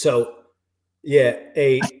 So yeah,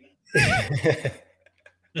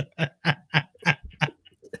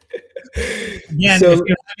 Yeah, so, if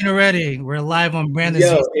you're not already, we're live on Brandon's.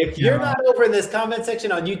 If you're not over in this comment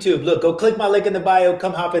section on YouTube, look, go click my link in the bio.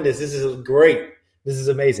 Come hop in this. This is great. This is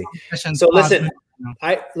amazing. So listen,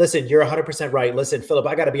 you're 100% right. Listen, Philip,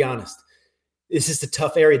 I got to be honest. This is a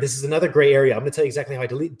tough area. This is another gray area. I'm going to tell you exactly how I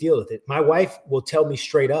deal with it. My wife will tell me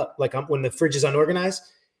straight up, like when the fridge is unorganized,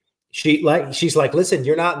 she's like, listen,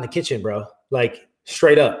 you're not in the kitchen, bro. Like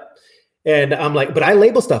straight up. And I'm like, but I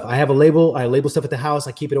label stuff. I have a label. I label stuff at the house.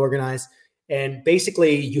 I keep it organized. And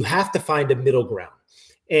basically you have to find a middle ground.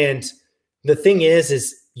 And the thing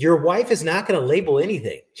is your wife is not going to label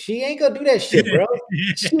anything. She ain't going to do that shit, bro.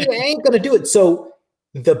 She ain't going to do it. So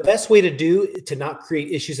the best way to not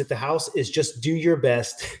create issues at the house is just do your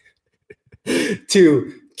best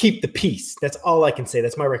to keep the peace. That's all I can say.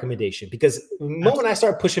 That's my recommendation. Because the moment I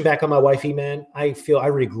start pushing back on my wifey, man, I feel I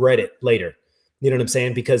regret it later. You know what I'm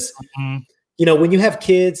saying? Because, when you have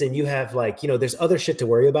kids and you have there's other shit to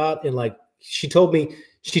worry about. And like, she told me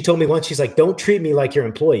once, she's like, don't treat me like your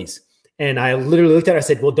employees. And I literally looked at her, I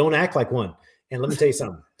said, well, don't act like one. And let me tell you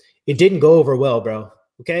something. It didn't go over well, bro.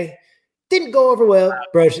 Okay. Didn't go over well,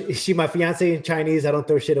 bro. She my fiance in Chinese. I don't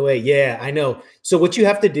throw shit away. Yeah, I know. So what you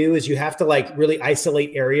have to do is you have to like really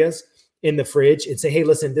isolate areas in the fridge and say, hey,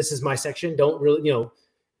 listen, this is my section. Don't really,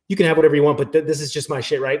 you can have whatever you want, but this is just my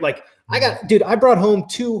shit, right? Like I brought home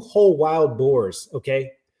 2 whole wild boars.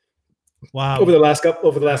 Okay. Wow. Over the last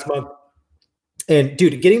month. And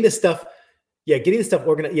dude, getting this stuff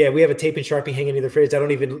organized. Yeah. We have a tape and Sharpie hanging in the fridge. I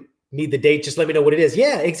don't even need the date. Just let me know what it is.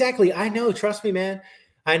 Yeah, exactly. I know. Trust me, man.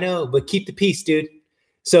 I know, but keep the peace, dude.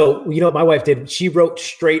 So you know what my wife did? She wrote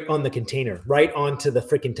straight on the container, right onto the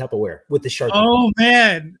freaking Tupperware with the Sharpie. Oh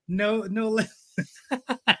man. No.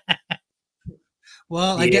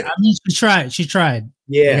 Well, yeah. She tried.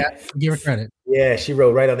 Yeah. Give her credit. Yeah, she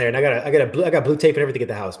wrote right on there. And I got blue tape and everything at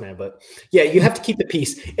the house, man. But yeah, you have to keep the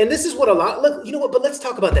peace. And this is what look, you know what, but let's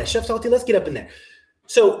talk about that. Chef Salty, let's get up in there.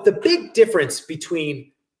 So the big difference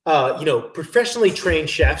between professionally trained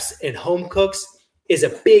chefs and home cooks is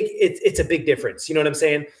it's a big difference. You know what I'm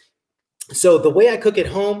saying? So the way I cook at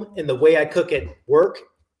home and the way I cook at work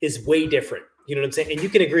is way different. You know what I'm saying? And you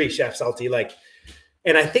can agree, Chef Salty,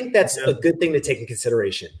 and I think that's a good thing to take in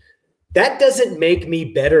consideration. That doesn't make me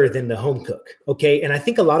better than the home cook. Okay. And I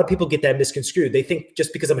think a lot of people get that misconstrued. They think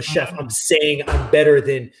just because I'm a chef, I'm saying I'm better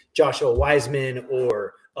than Joshua Wiseman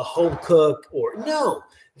or a home cook no,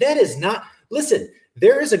 that is not. Listen,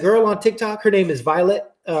 there is a girl on TikTok. Her name is Violet.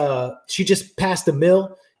 She just passed a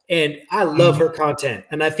mill and I love her content.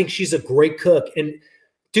 And I think she's a great cook. And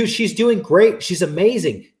dude, she's doing great. She's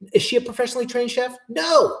amazing. Is she a professionally trained chef?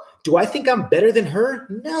 No. Do I think I'm better than her?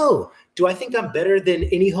 No. Do I think I'm better than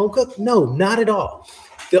any home cook? No, not at all.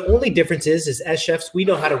 The only difference is as chefs, we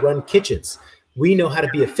know how to run kitchens. We know how to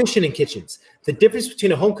be efficient in kitchens. The difference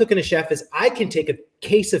between a home cook and a chef is I can take a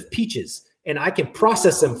case of peaches and I can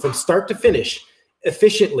process them from start to finish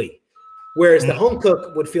efficiently, whereas the home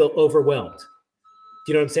cook would feel overwhelmed. Do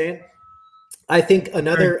you know what I'm saying? I think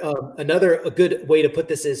a good way to put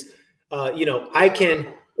this is, I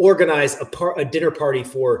can organize a dinner party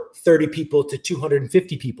for 30 people to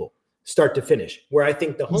 250 people, start to finish, where I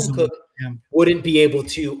think the home cook wouldn't be able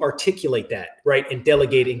to articulate that, right, and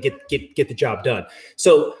delegate and get the job done.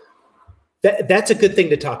 So that's a good thing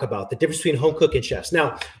to talk about, the difference between home cook and chefs.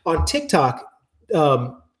 Now on TikTok,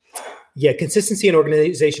 consistency and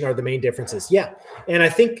organization are the main differences. Yeah. And I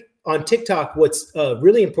think on TikTok, what's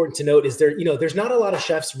really important to note is there's not a lot of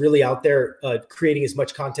chefs really out there creating as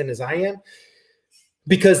much content as I am,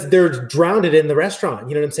 because they're drowned in the restaurant.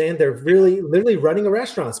 You know what I'm saying? They're really literally running a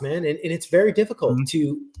restaurants, man. And it's very difficult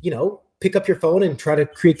to, pick up your phone and try to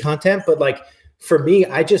create content. But like for me,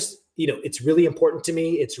 I just, it's really important to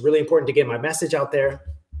me. It's really important to get my message out there.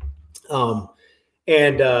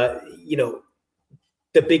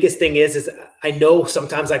 The biggest thing is I know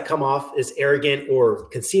sometimes I come off as arrogant or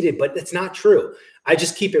conceited, but it's not true. I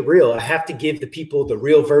just keep it real. I have to give the people the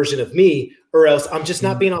real version of me, or else I'm just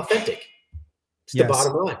not being authentic. It's the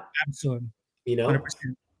bottom line. Absolutely. 100%.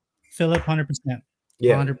 Philip, 100%.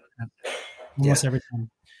 Yeah. 100%. Almost every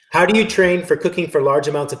time. How do you train for cooking for large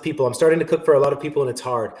amounts of people? I'm starting to cook for a lot of people and it's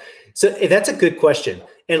hard. So that's a good question.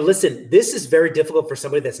 And listen, this is very difficult for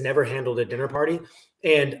somebody that's never handled a dinner party.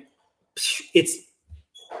 And it's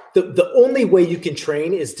the only way you can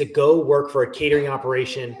train is to go work for a catering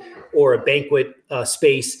operation or a banquet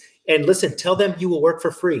space. And listen, tell them you will work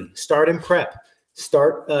for free. Start in prep.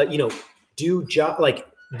 Start, do job. Like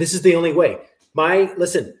this is the only way.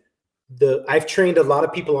 I've trained a lot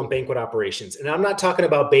of people on banquet operations, and I'm not talking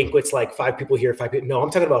about banquets like 5 people here, 5 people. No,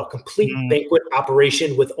 I'm talking about a complete banquet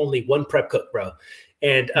operation with only one prep cook, bro.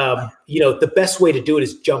 And, the best way to do it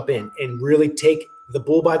is jump in and really take the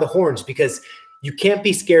bull by the horns, because you can't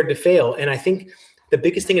be scared to fail. And I think the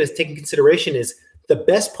biggest thing that is taken consideration is the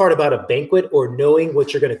best part about a banquet or knowing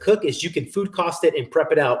what you're going to cook is you can food cost it and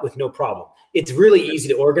prep it out with no problem. It's really easy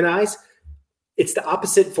to organize. It's the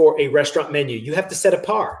opposite for a restaurant menu. You have to set a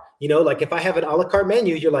par. Like if I have an a la carte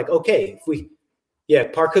menu, you're like, okay,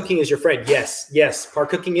 par cooking is your friend. Yes. Par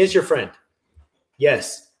cooking is your friend.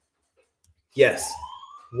 Yes.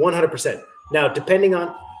 100%. Now, depending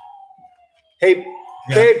on, babe,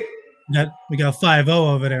 we got 5-0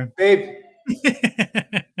 over there. Babe.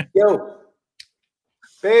 Yo.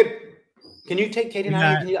 Babe. Can you take Katie and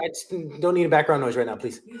I just don't need a background noise right now,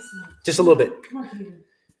 please. Just a little bit.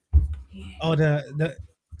 Oh,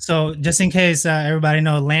 so just in case everybody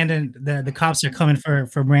know, Landon, the cops are coming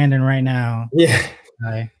for Brandon right now. Yeah.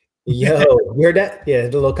 Yo, you heard that? Yeah,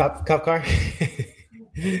 the little cop car.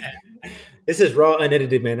 This is raw,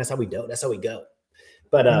 unedited, man. That's how we do. That's how we go.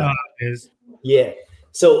 But yeah.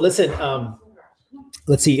 So listen,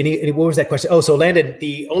 let's see. Any what was that question? Oh, so Landon,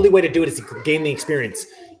 the only way to do it is to gain the experience.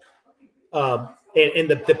 And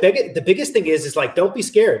the biggest thing is like, don't be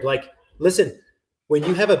scared. Like, listen. When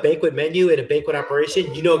you have a banquet menu and a banquet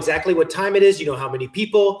operation, you know exactly what time it is, you know how many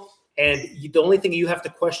people, and the only thing you have to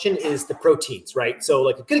question is the proteins, right? So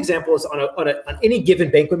like a good example is on any given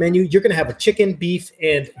banquet menu, you're going to have a chicken, beef,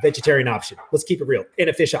 and vegetarian option. Let's keep it real, and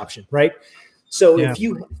a fish option, right? So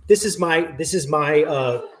this is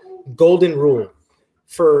my golden rule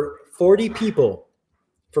for 40 people.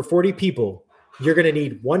 For 40 people, you're going to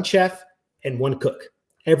need one chef and one cook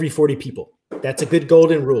every 40 people. That's a good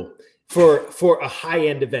golden rule. For a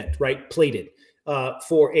high-end event, right? Plated.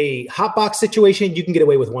 For a hot box situation, you can get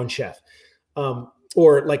away with one chef.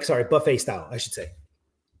 Buffet style, I should say.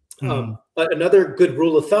 Another good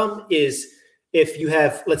rule of thumb is if you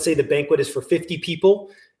have, let's say the banquet is for 50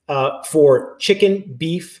 people, for chicken,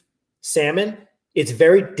 beef, salmon, it's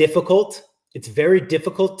very difficult. It's very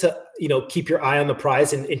difficult to, keep your eye on the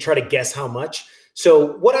prize and try to guess how much.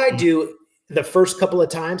 So what I do the first couple of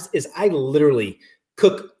times is I literally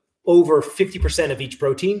cook over 50% of each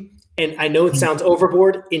protein. And I know it sounds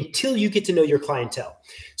overboard until you get to know your clientele.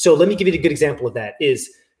 So let me give you a good example of that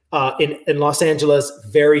is in Los Angeles,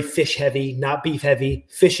 very fish heavy, not beef heavy,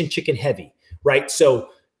 fish and chicken heavy, right? So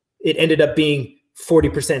it ended up being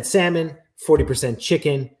 40% salmon, 40%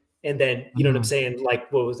 chicken. And then, you know what I'm saying?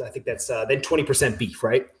 Like I think that's then 20% beef,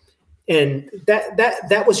 right? And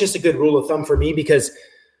that was just a good rule of thumb for me, because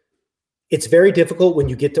it's very difficult when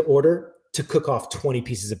you get to order to cook off 20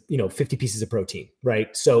 pieces of, 50 pieces of protein,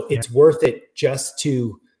 right? So it's worth it just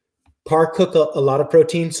to par cook a lot of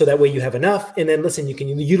protein. So that way you have enough. And then listen, you can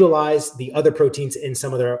utilize the other proteins in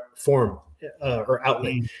some other form or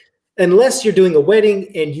outlet. Unless you're doing a wedding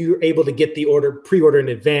and you're able to get the pre-order in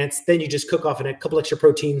advance, then you just cook off a couple extra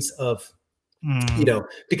proteins of,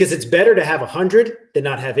 because it's better to have 100 than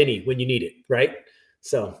not have any when you need it. Right.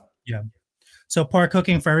 So, yeah. So par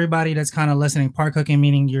cooking, for everybody that's kind of listening, par cooking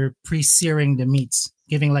meaning you're pre-searing the meats,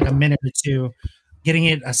 giving like a minute or two, getting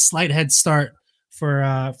it a slight head start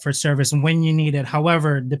for service when you need it.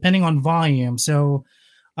 However, depending on volume. So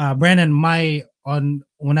Brandon,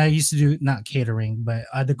 when I used to do not catering, but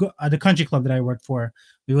at the country club that I worked for,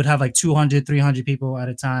 we would have like 200, 300 people at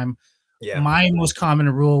a time. Yeah. My most common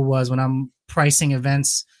rule was when I'm pricing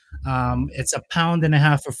events, it's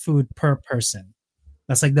 £1.50 for food per person.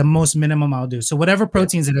 That's like the most minimum I'll do. So whatever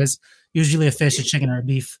proteins it is, usually a fish, a chicken, or a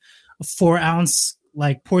beef, 4-ounce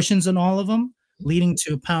like portions on all of them, leading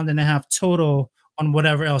to £1.50 total on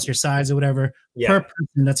whatever else, your size or whatever per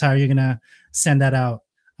person. That's how you're gonna send that out.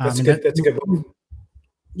 That's good. That's a good move.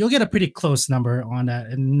 You'll get a pretty close number on that,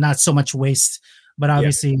 and not so much waste. But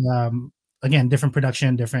obviously, again, different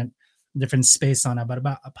production, different space on it. But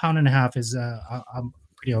about £1.50 is I'm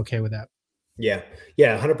pretty okay with that. Yeah,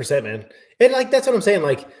 100%, man. And like that's what I'm saying.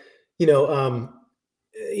 Like,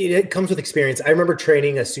 it comes with experience. I remember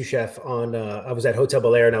training a sous chef on. I was at Hotel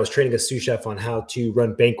Bel Air, and I was training a sous chef on how to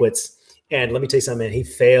run banquets. And let me tell you something, man. He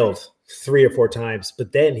failed 3 or 4 times,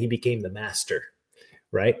 but then he became the master,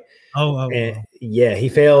 right? Yeah, he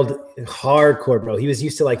failed hardcore, bro. He was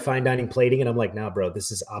used to like fine dining plating, and I'm like, nah, bro,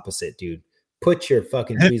 this is opposite, dude. Put your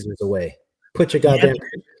fucking tweezers away. Put your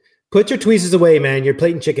put your tweezers away, man. You're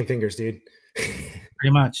plating chicken fingers, dude.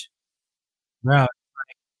 Pretty much, bro.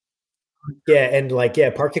 Yeah, and like,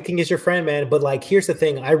 park kicking is your friend, man. But like, here's the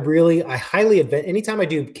thing: I highly anytime I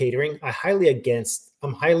do catering,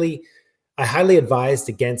 I'm highly advised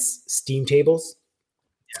against steam tables.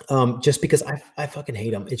 Just because I fucking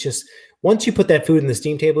hate them. It's just once you put that food in the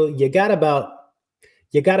steam table, you got about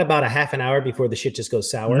a half an hour before the shit just goes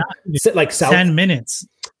sour. Like 10 minutes.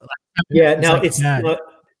 Yeah, now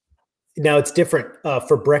now it's different.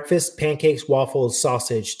 For breakfast, pancakes, waffles,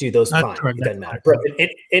 sausage, dude, those fine. It doesn't matter.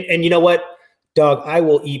 And you know what, dog? I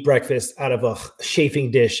will eat breakfast out of a chafing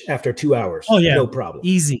dish after 2 hours. Oh yeah, no problem.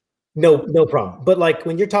 Easy. No problem. But like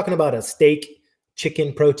when you're talking about a steak,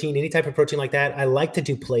 chicken protein, any type of protein like that, I like to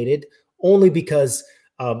do plated only because,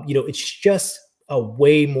 it's just a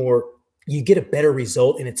way more, you get a better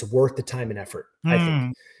result and it's worth the time and effort, I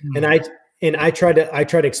think. And I try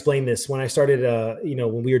to explain this when I started,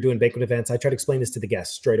 when we were doing banquet events, I try to explain this to the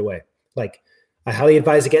guests straight away. Like I highly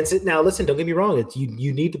advise against it. Now, listen, don't get me wrong. It's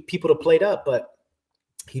you need people to plate up, but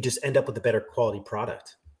you just end up with a better quality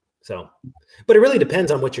product. So, but it really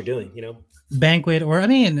depends on what you're doing, Banquet, or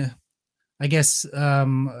I guess,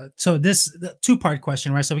 so this 2-part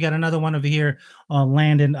question, right? So we got another one over here on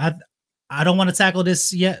Landon. I don't want to tackle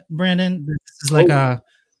this yet, Brandon.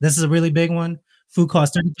 This is a really big one. Food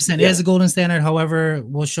cost 30% is a golden standard. However,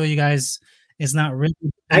 we'll show you guys it's not really.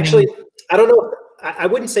 Actually, I don't know. I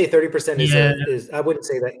wouldn't say 30% is I wouldn't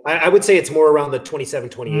say that. I would say it's more around the 27,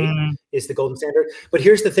 28 is the golden standard. But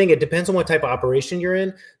here's the thing. It depends on what type of operation you're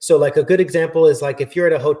in. So like a good example is like if you're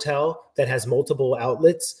at a hotel that has multiple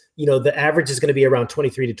outlets, the average is going to be around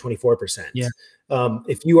 23 to 24%. Yeah.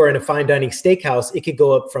 If you are in a fine dining steakhouse, it could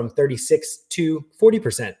go up from 36 to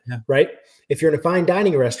 40%, right? If you're in a fine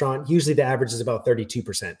dining restaurant, usually the average is about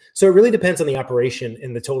 32%. So it really depends on the operation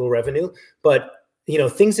and the total revenue. But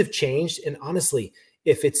things have changed. And honestly,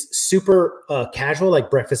 if it's super casual,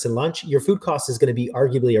 like breakfast and lunch, your food cost is going to be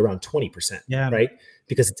arguably around 20%, right?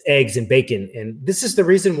 Because it's eggs and bacon. And this is the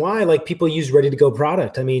reason why like people use ready to go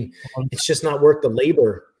product. I mean, it's just not worth the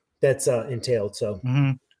labor that's entailed. So,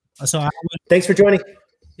 thanks for joining.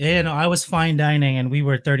 Yeah, no, I was fine dining and we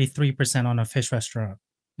were 33% on a fish restaurant.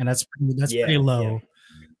 And that's pretty low.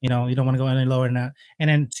 Yeah. You don't want to go any lower than that. And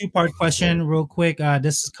then 2-part question real quick.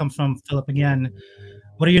 This comes from Philip again.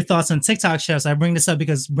 What are your thoughts on TikTok chefs? I bring this up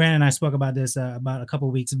because Brandon and I spoke about this about a couple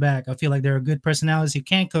of weeks back. I feel like there are good personalities who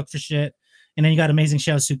can't cook for shit. And then you got amazing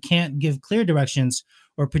chefs who can't give clear directions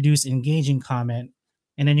or produce engaging comment.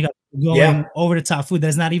 And then you got going over the top food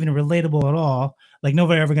that's not even relatable at all. Like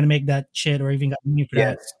nobody ever going to make that shit or even got money for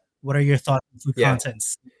that. What are your thoughts on food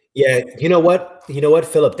contents? Yeah. You know what,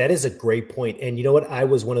 Philip, that is a great point. And you know what? I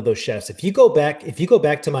was one of those chefs. If you go back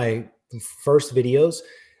to my first videos,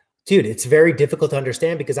 dude, it's very difficult to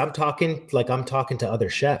understand because I'm talking to other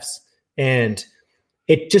chefs, and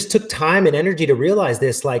it just took time and energy to realize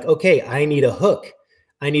this. Like, okay, I need a hook.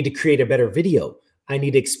 I need to create a better video. I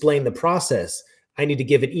need to explain the process. I need to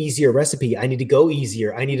give an easier recipe. I need to go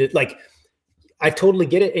easier. I totally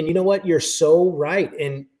get it. And you know what? You're so right.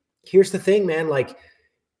 And here's the thing, man, like,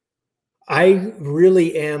 I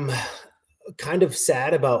really am kind of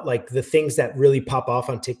sad about like the things that really pop off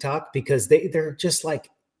on TikTok because they're just like,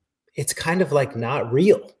 it's kind of like not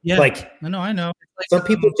real. Yeah. Like, no, I know. Like,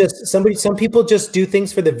 some people just do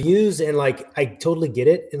things for the views, and like, I totally get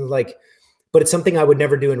it. And like, but it's something I would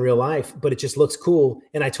never do in real life, but it just looks cool.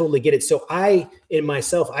 And I totally get it. So I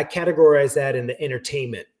categorize that in the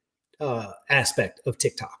entertainment aspect of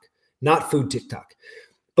TikTok, not food TikTok.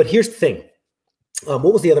 But here's the thing.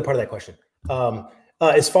 What was the other part of that question?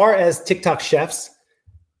 As far as TikTok chefs,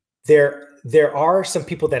 there are some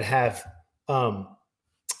people that have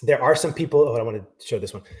there are some people. Oh, I want to show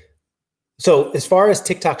this one. So as far as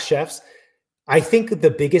TikTok chefs, I think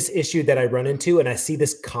the biggest issue that I run into, and I see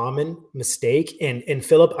this common mistake, and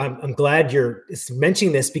Philip, I'm glad you're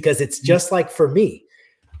mentioning this because it's just like for me.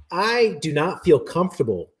 I do not feel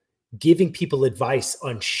comfortable giving people advice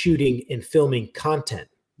on shooting and filming content.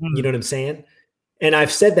 You know what I'm saying? And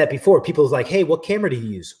I've said that before. People's like, hey, what camera do you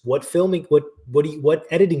use? What filming, what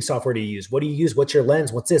editing software do you use? What do you use? What's your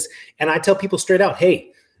lens? What's this? And I tell people straight out,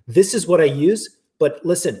 hey, this is what I use, but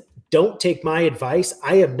listen, don't take my advice.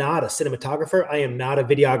 I am not a cinematographer. I am not a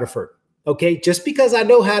videographer. Okay. Just because I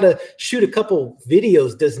know how to shoot a couple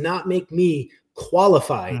videos does not make me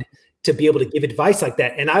qualified to be able to give advice like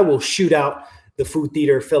that. And I will shoot out the Food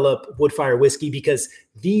Theater, Philip, Woodfire Whiskey, because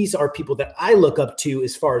these are people that I look up to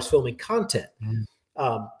as far as filming content.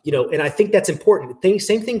 And I think that's important.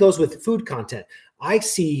 Same thing goes with food content. I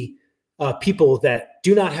see people that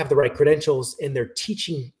do not have the right credentials and they're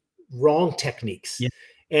teaching wrong techniques. Yeah.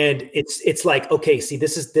 And it's like, okay, see,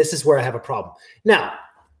 this is where I have a problem. Now,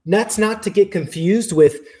 that's not to get confused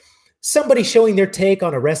with somebody showing their take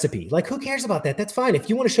on a recipe. Like, who cares about that? That's fine. If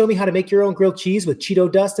you want to show me how to make your own grilled cheese with Cheeto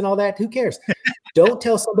dust and all that, who cares? Don't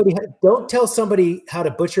tell somebody how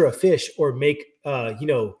to butcher a fish or make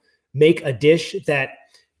a dish that.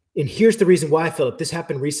 And here's the reason why, Philip. This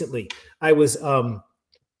happened recently. I was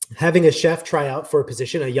having a chef try out for a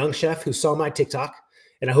position, a young chef who saw my TikTok.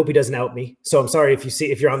 And I hope he doesn't out me. So I'm sorry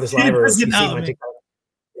if you're on this live or if you see my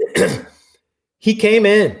TikTok. He came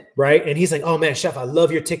in, right? And he's like, oh man, chef, I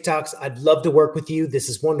love your TikToks. I'd love to work with you. This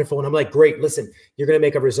is wonderful. And I'm like, great. Listen, you're going to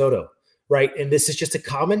make a risotto, right? And this is just a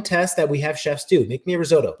common test that we have chefs do. Make me a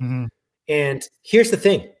risotto. Mm-hmm. And here's the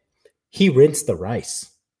thing. He rinsed the rice.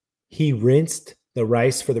 He rinsed the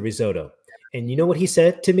rice for the risotto. And you know what he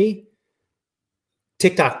said to me?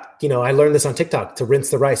 TikTok, I learned this on TikTok to rinse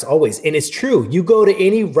the rice always. And it's true. You go to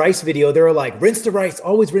any rice video, they're like, rinse the rice,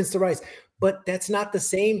 always rinse the rice. But that's not the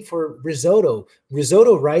same for risotto.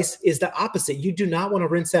 Risotto rice is the opposite. You do not want to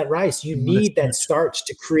rinse that rice. You need that starch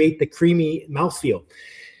to create the creamy mouthfeel.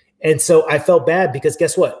 And so I felt bad because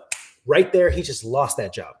guess what? Right there, he just lost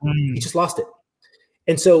that job. He just lost it.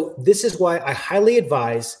 And so this is why I highly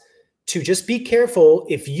advise to just be careful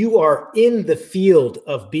if you are in the field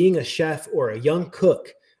of being a chef or a young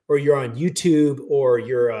cook, or you're on YouTube, or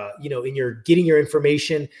you're, and you're getting your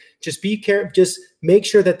information. Just be careful. Just make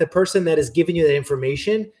sure that the person that is giving you that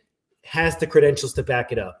information has the credentials to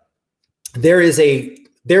back it up. There's a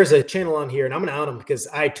channel on here, and I'm going to out them because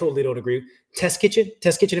I totally don't agree. Test Kitchen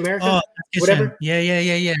America, whatever. Yeah.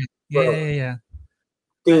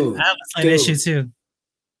 Dude, I have a slight issue too,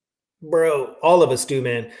 bro. All of us do,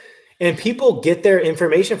 man. And people get their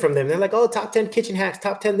information from them. They're like, oh, top 10 kitchen hacks,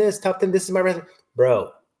 top 10 this, top 10 this is my recipe. Bro,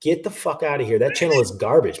 get the fuck out of here. That channel is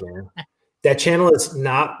garbage, man. That channel is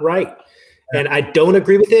not right. And I don't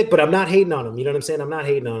agree with it, but I'm not hating on them. You know what I'm saying? I'm not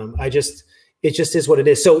hating on them. It just is what it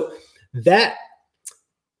is. So that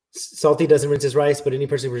Salty doesn't rinse his rice, but any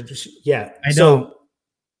person, yeah. I don't.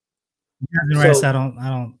 Rice, I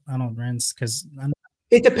don't rinse because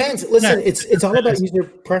it depends. Listen, it's all about user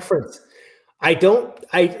preference. it's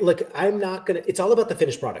all about the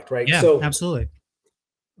finished product, right? Yeah, so absolutely.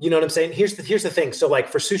 You know what I'm saying? Here's the thing. So like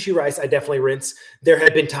for sushi rice, I definitely rinse. There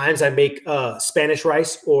have been times I make Spanish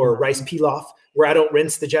rice or rice pilaf where I don't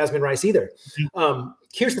rinse the jasmine rice either.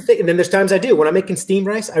 Here's the thing. And then there's times I do. When I'm making steamed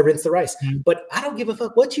rice, I rinse the rice. But I don't give a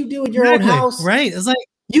fuck what you do in your own house. Right. It's like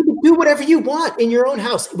you can do whatever you want in your own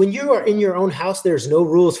house. When you are in your own house, there's no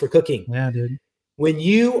rules for cooking. Yeah, dude. When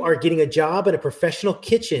you are getting a job in a professional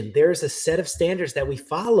kitchen, there's a set of standards that we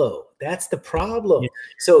follow. That's the problem. Yeah.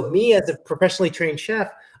 So me as a professionally trained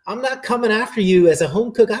chef, I'm not coming after you as a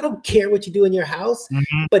home cook. I don't care what you do in your house,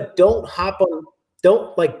 but don't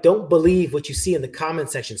believe what you see in the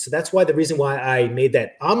comment section. So that's why the reason why I made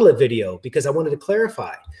that omelet video, because I wanted to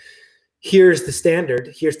clarify. Here's the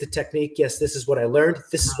standard. Here's the technique. Yes, this is what I learned.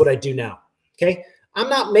 This is what I do now. Okay. I'm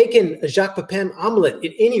not making a Jacques Pepin omelet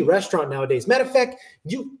in any restaurant nowadays. Matter of fact,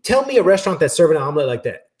 you tell me a restaurant that's serving an omelet like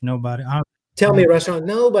that. Nobody. Tell me a restaurant.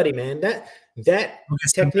 Nobody, man. That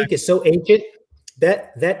technique is so ancient.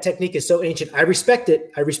 That technique is so ancient. I respect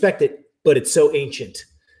it, but it's so ancient.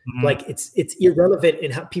 Like it's irrelevant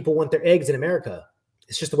in how people want their eggs in America.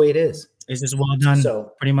 It's just the way it is. It's just well done.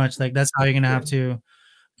 So pretty much like that's how you're gonna have to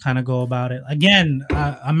kind of go about it. Again,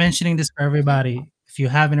 I'm mentioning this for everybody. If you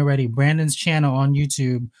haven't already, Brandon's channel on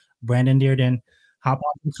YouTube, Brandon Dearden, hop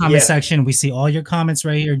on the comment section. We see all your comments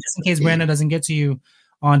right here. Just in case Brandon doesn't get to you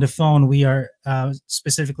on the phone, we are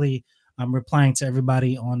specifically replying to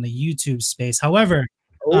everybody on the YouTube space. However,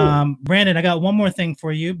 Brandon, I got one more thing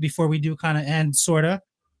for you before we do kind of end, sorta,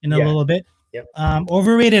 in a little bit. Yep.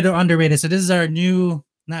 Overrated or underrated. So this is our new,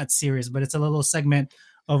 not series, but it's a little segment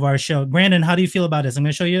of our show. Brandon, how do you feel about this? I'm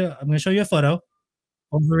going to show you a photo.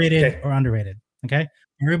 Overrated or underrated. Okay.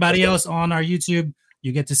 Everybody else on our YouTube,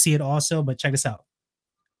 you get to see it also, but check this out.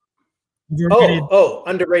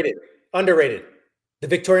 Underrated. Underrated. The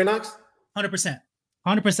Victorinox? 100%.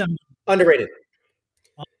 100% underrated.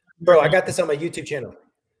 Bro, I got this on my YouTube channel.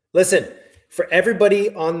 Listen, for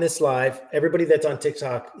everybody on this live, everybody that's on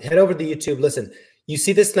TikTok, head over to YouTube. Listen, you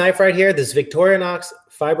see this knife right here, this Victorinox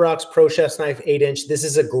Fibrox Pro Chef's knife, 8-inch. This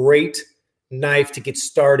is a great knife to get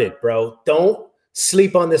started, bro. Don't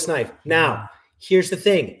sleep on this knife. Now, here's the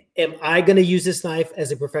thing. Am I going to use this knife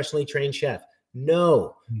as a professionally trained chef?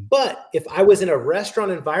 No. But if I was in a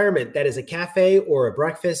restaurant environment that is a cafe or a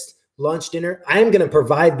breakfast, lunch, dinner, I am going to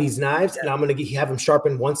provide these knives and I'm going to have them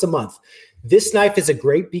sharpened once a month. This knife is a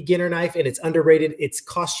great beginner knife and it's underrated. It's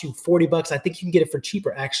cost you $40. I think you can get it for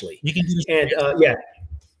cheaper, actually. You can do this. And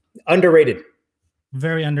underrated.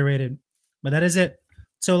 Very underrated. But that is it.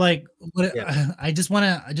 So like, I just want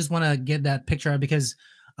to get that picture out because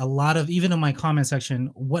a lot of, even in my comment section,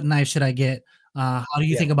 what knife should I get? How do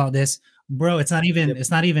you think about this? Bro, it's not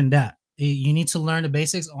even that. You need to learn the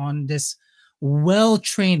basics on this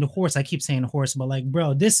well-trained horse. I keep saying horse, but like,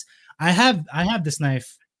 bro, I have this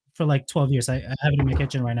knife for like 12 years. I have it in my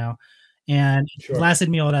kitchen right now. And it lasted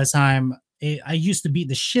me all that time. I used to beat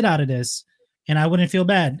the shit out of this and I wouldn't feel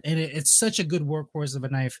bad. And it's such a good workhorse of a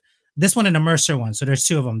knife. This one and a Mercer one. So there's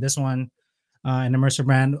two of them. This one and the Mercer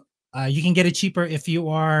brand. You can get it cheaper if you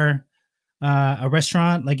are a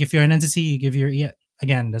restaurant. Like if you're an entity, you give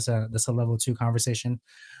again, that's a level 2 conversation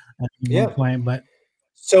at one point. But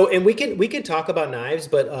so, and we can talk about knives,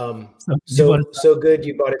 but so good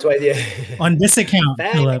you bought it twice. Yeah. On this account,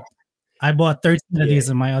 Philip, I bought 13 of these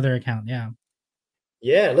in my other account. Yeah.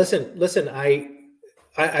 Yeah. Listen, I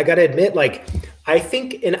got to admit, like, I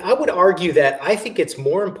think, and I would argue that I think it's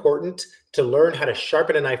more important to learn how to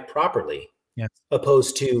sharpen a knife properly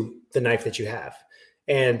opposed to the knife that you have.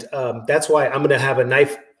 And that's why I'm going to have a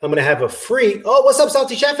knife. I'm going to have a free, what's up,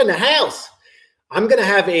 Salty Chef in the house? I'm going to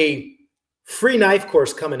have a free knife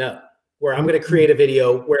course coming up where I'm going to create a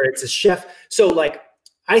video where it's a chef. So like,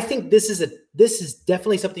 I think this is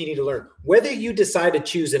definitely something you need to learn. Whether you decide to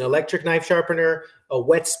choose an electric knife sharpener, a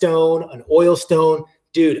whetstone, an oil stone,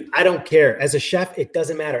 dude, I don't care. As a chef, it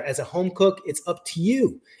doesn't matter. As a home cook, it's up to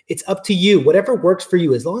you. It's up to you. Whatever works for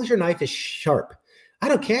you, as long as your knife is sharp. I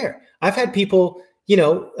don't care. I've had people, in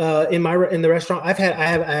the restaurant, I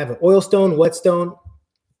have an oil stone, whetstone,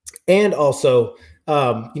 and also,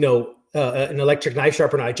 an electric knife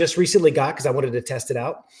sharpener I just recently got because I wanted to test it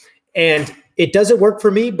out. And it doesn't work for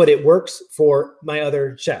me, but it works for my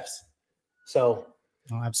other chefs. So,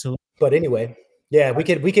 absolutely. But anyway, we're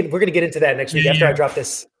going to get into that next week after I drop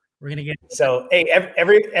this. We're going to get. So, hey,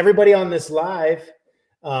 everybody on this live,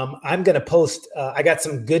 I'm going to post, I got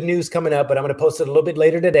some good news coming up, but I'm going to post it a little bit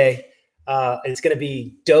later today. It's going to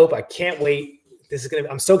be dope. I can't wait.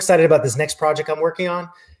 I'm so excited about this next project I'm working on.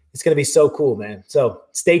 It's going to be so cool, man. So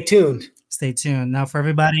stay tuned. Stay tuned. Now for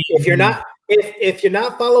everybody. If you're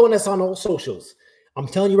not following us on all socials, I'm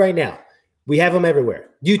telling you right now, we have them everywhere.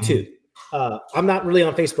 YouTube. I'm not really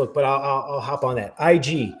on Facebook, but I'll hop on that.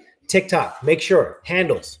 IG, TikTok, make sure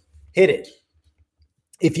handles, hit it.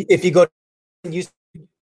 If you go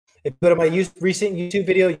to my recent YouTube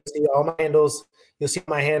video, you'll see all my handles. You'll see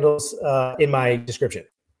my handles in my description.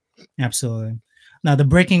 Absolutely. Now, the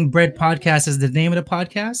Breaking Bread podcast is the name of the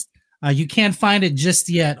podcast. You can't find it just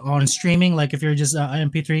yet on streaming. Like if you're just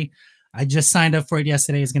MP3, I just signed up for it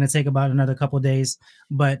yesterday. It's going to take about another couple of days.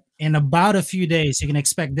 But in about a few days, you can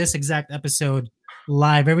expect this exact episode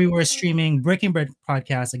live everywhere streaming. Breaking Bread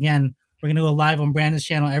podcast. Again, we're going to go live on Brandon's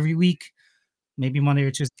channel every week, maybe Monday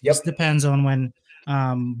or Tuesday. Just depends on when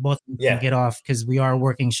both can get off because we are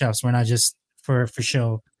working chefs. We're not just for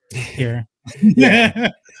show here.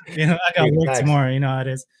 I got work tomorrow. You know how it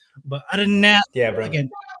is. But other than that, bro. Again,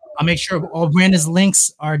 I'll make sure all Brandon's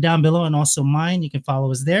links are down below and also mine. You can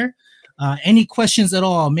follow us there. Any questions at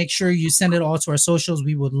all, make sure you send it all to our socials.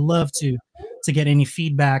 We would love to get any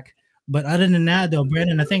feedback. But other than that, though,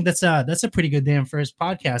 Brandon, I think that's a pretty good damn first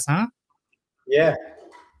podcast, huh? Yeah,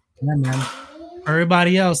 man. For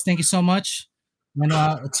everybody else, thank you so much.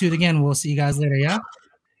 And tune again. We'll see you guys later. Yeah.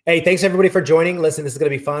 Hey, thanks everybody for joining. Listen, this is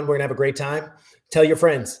going to be fun. We're going to have a great time. Tell your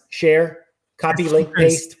friends, share, copy, link,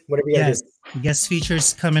 paste, whatever you guys do. Guest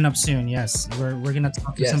features coming up soon. Yes, we're going to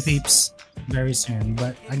talk to some peeps very soon.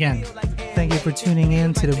 But again, thank you for tuning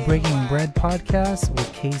in to the Breaking Bread podcast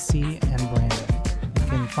with Casey and Brandon. You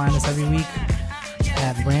can find us every week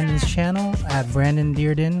at Brandon's channel at Brandon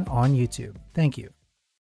Dearden on YouTube. Thank you.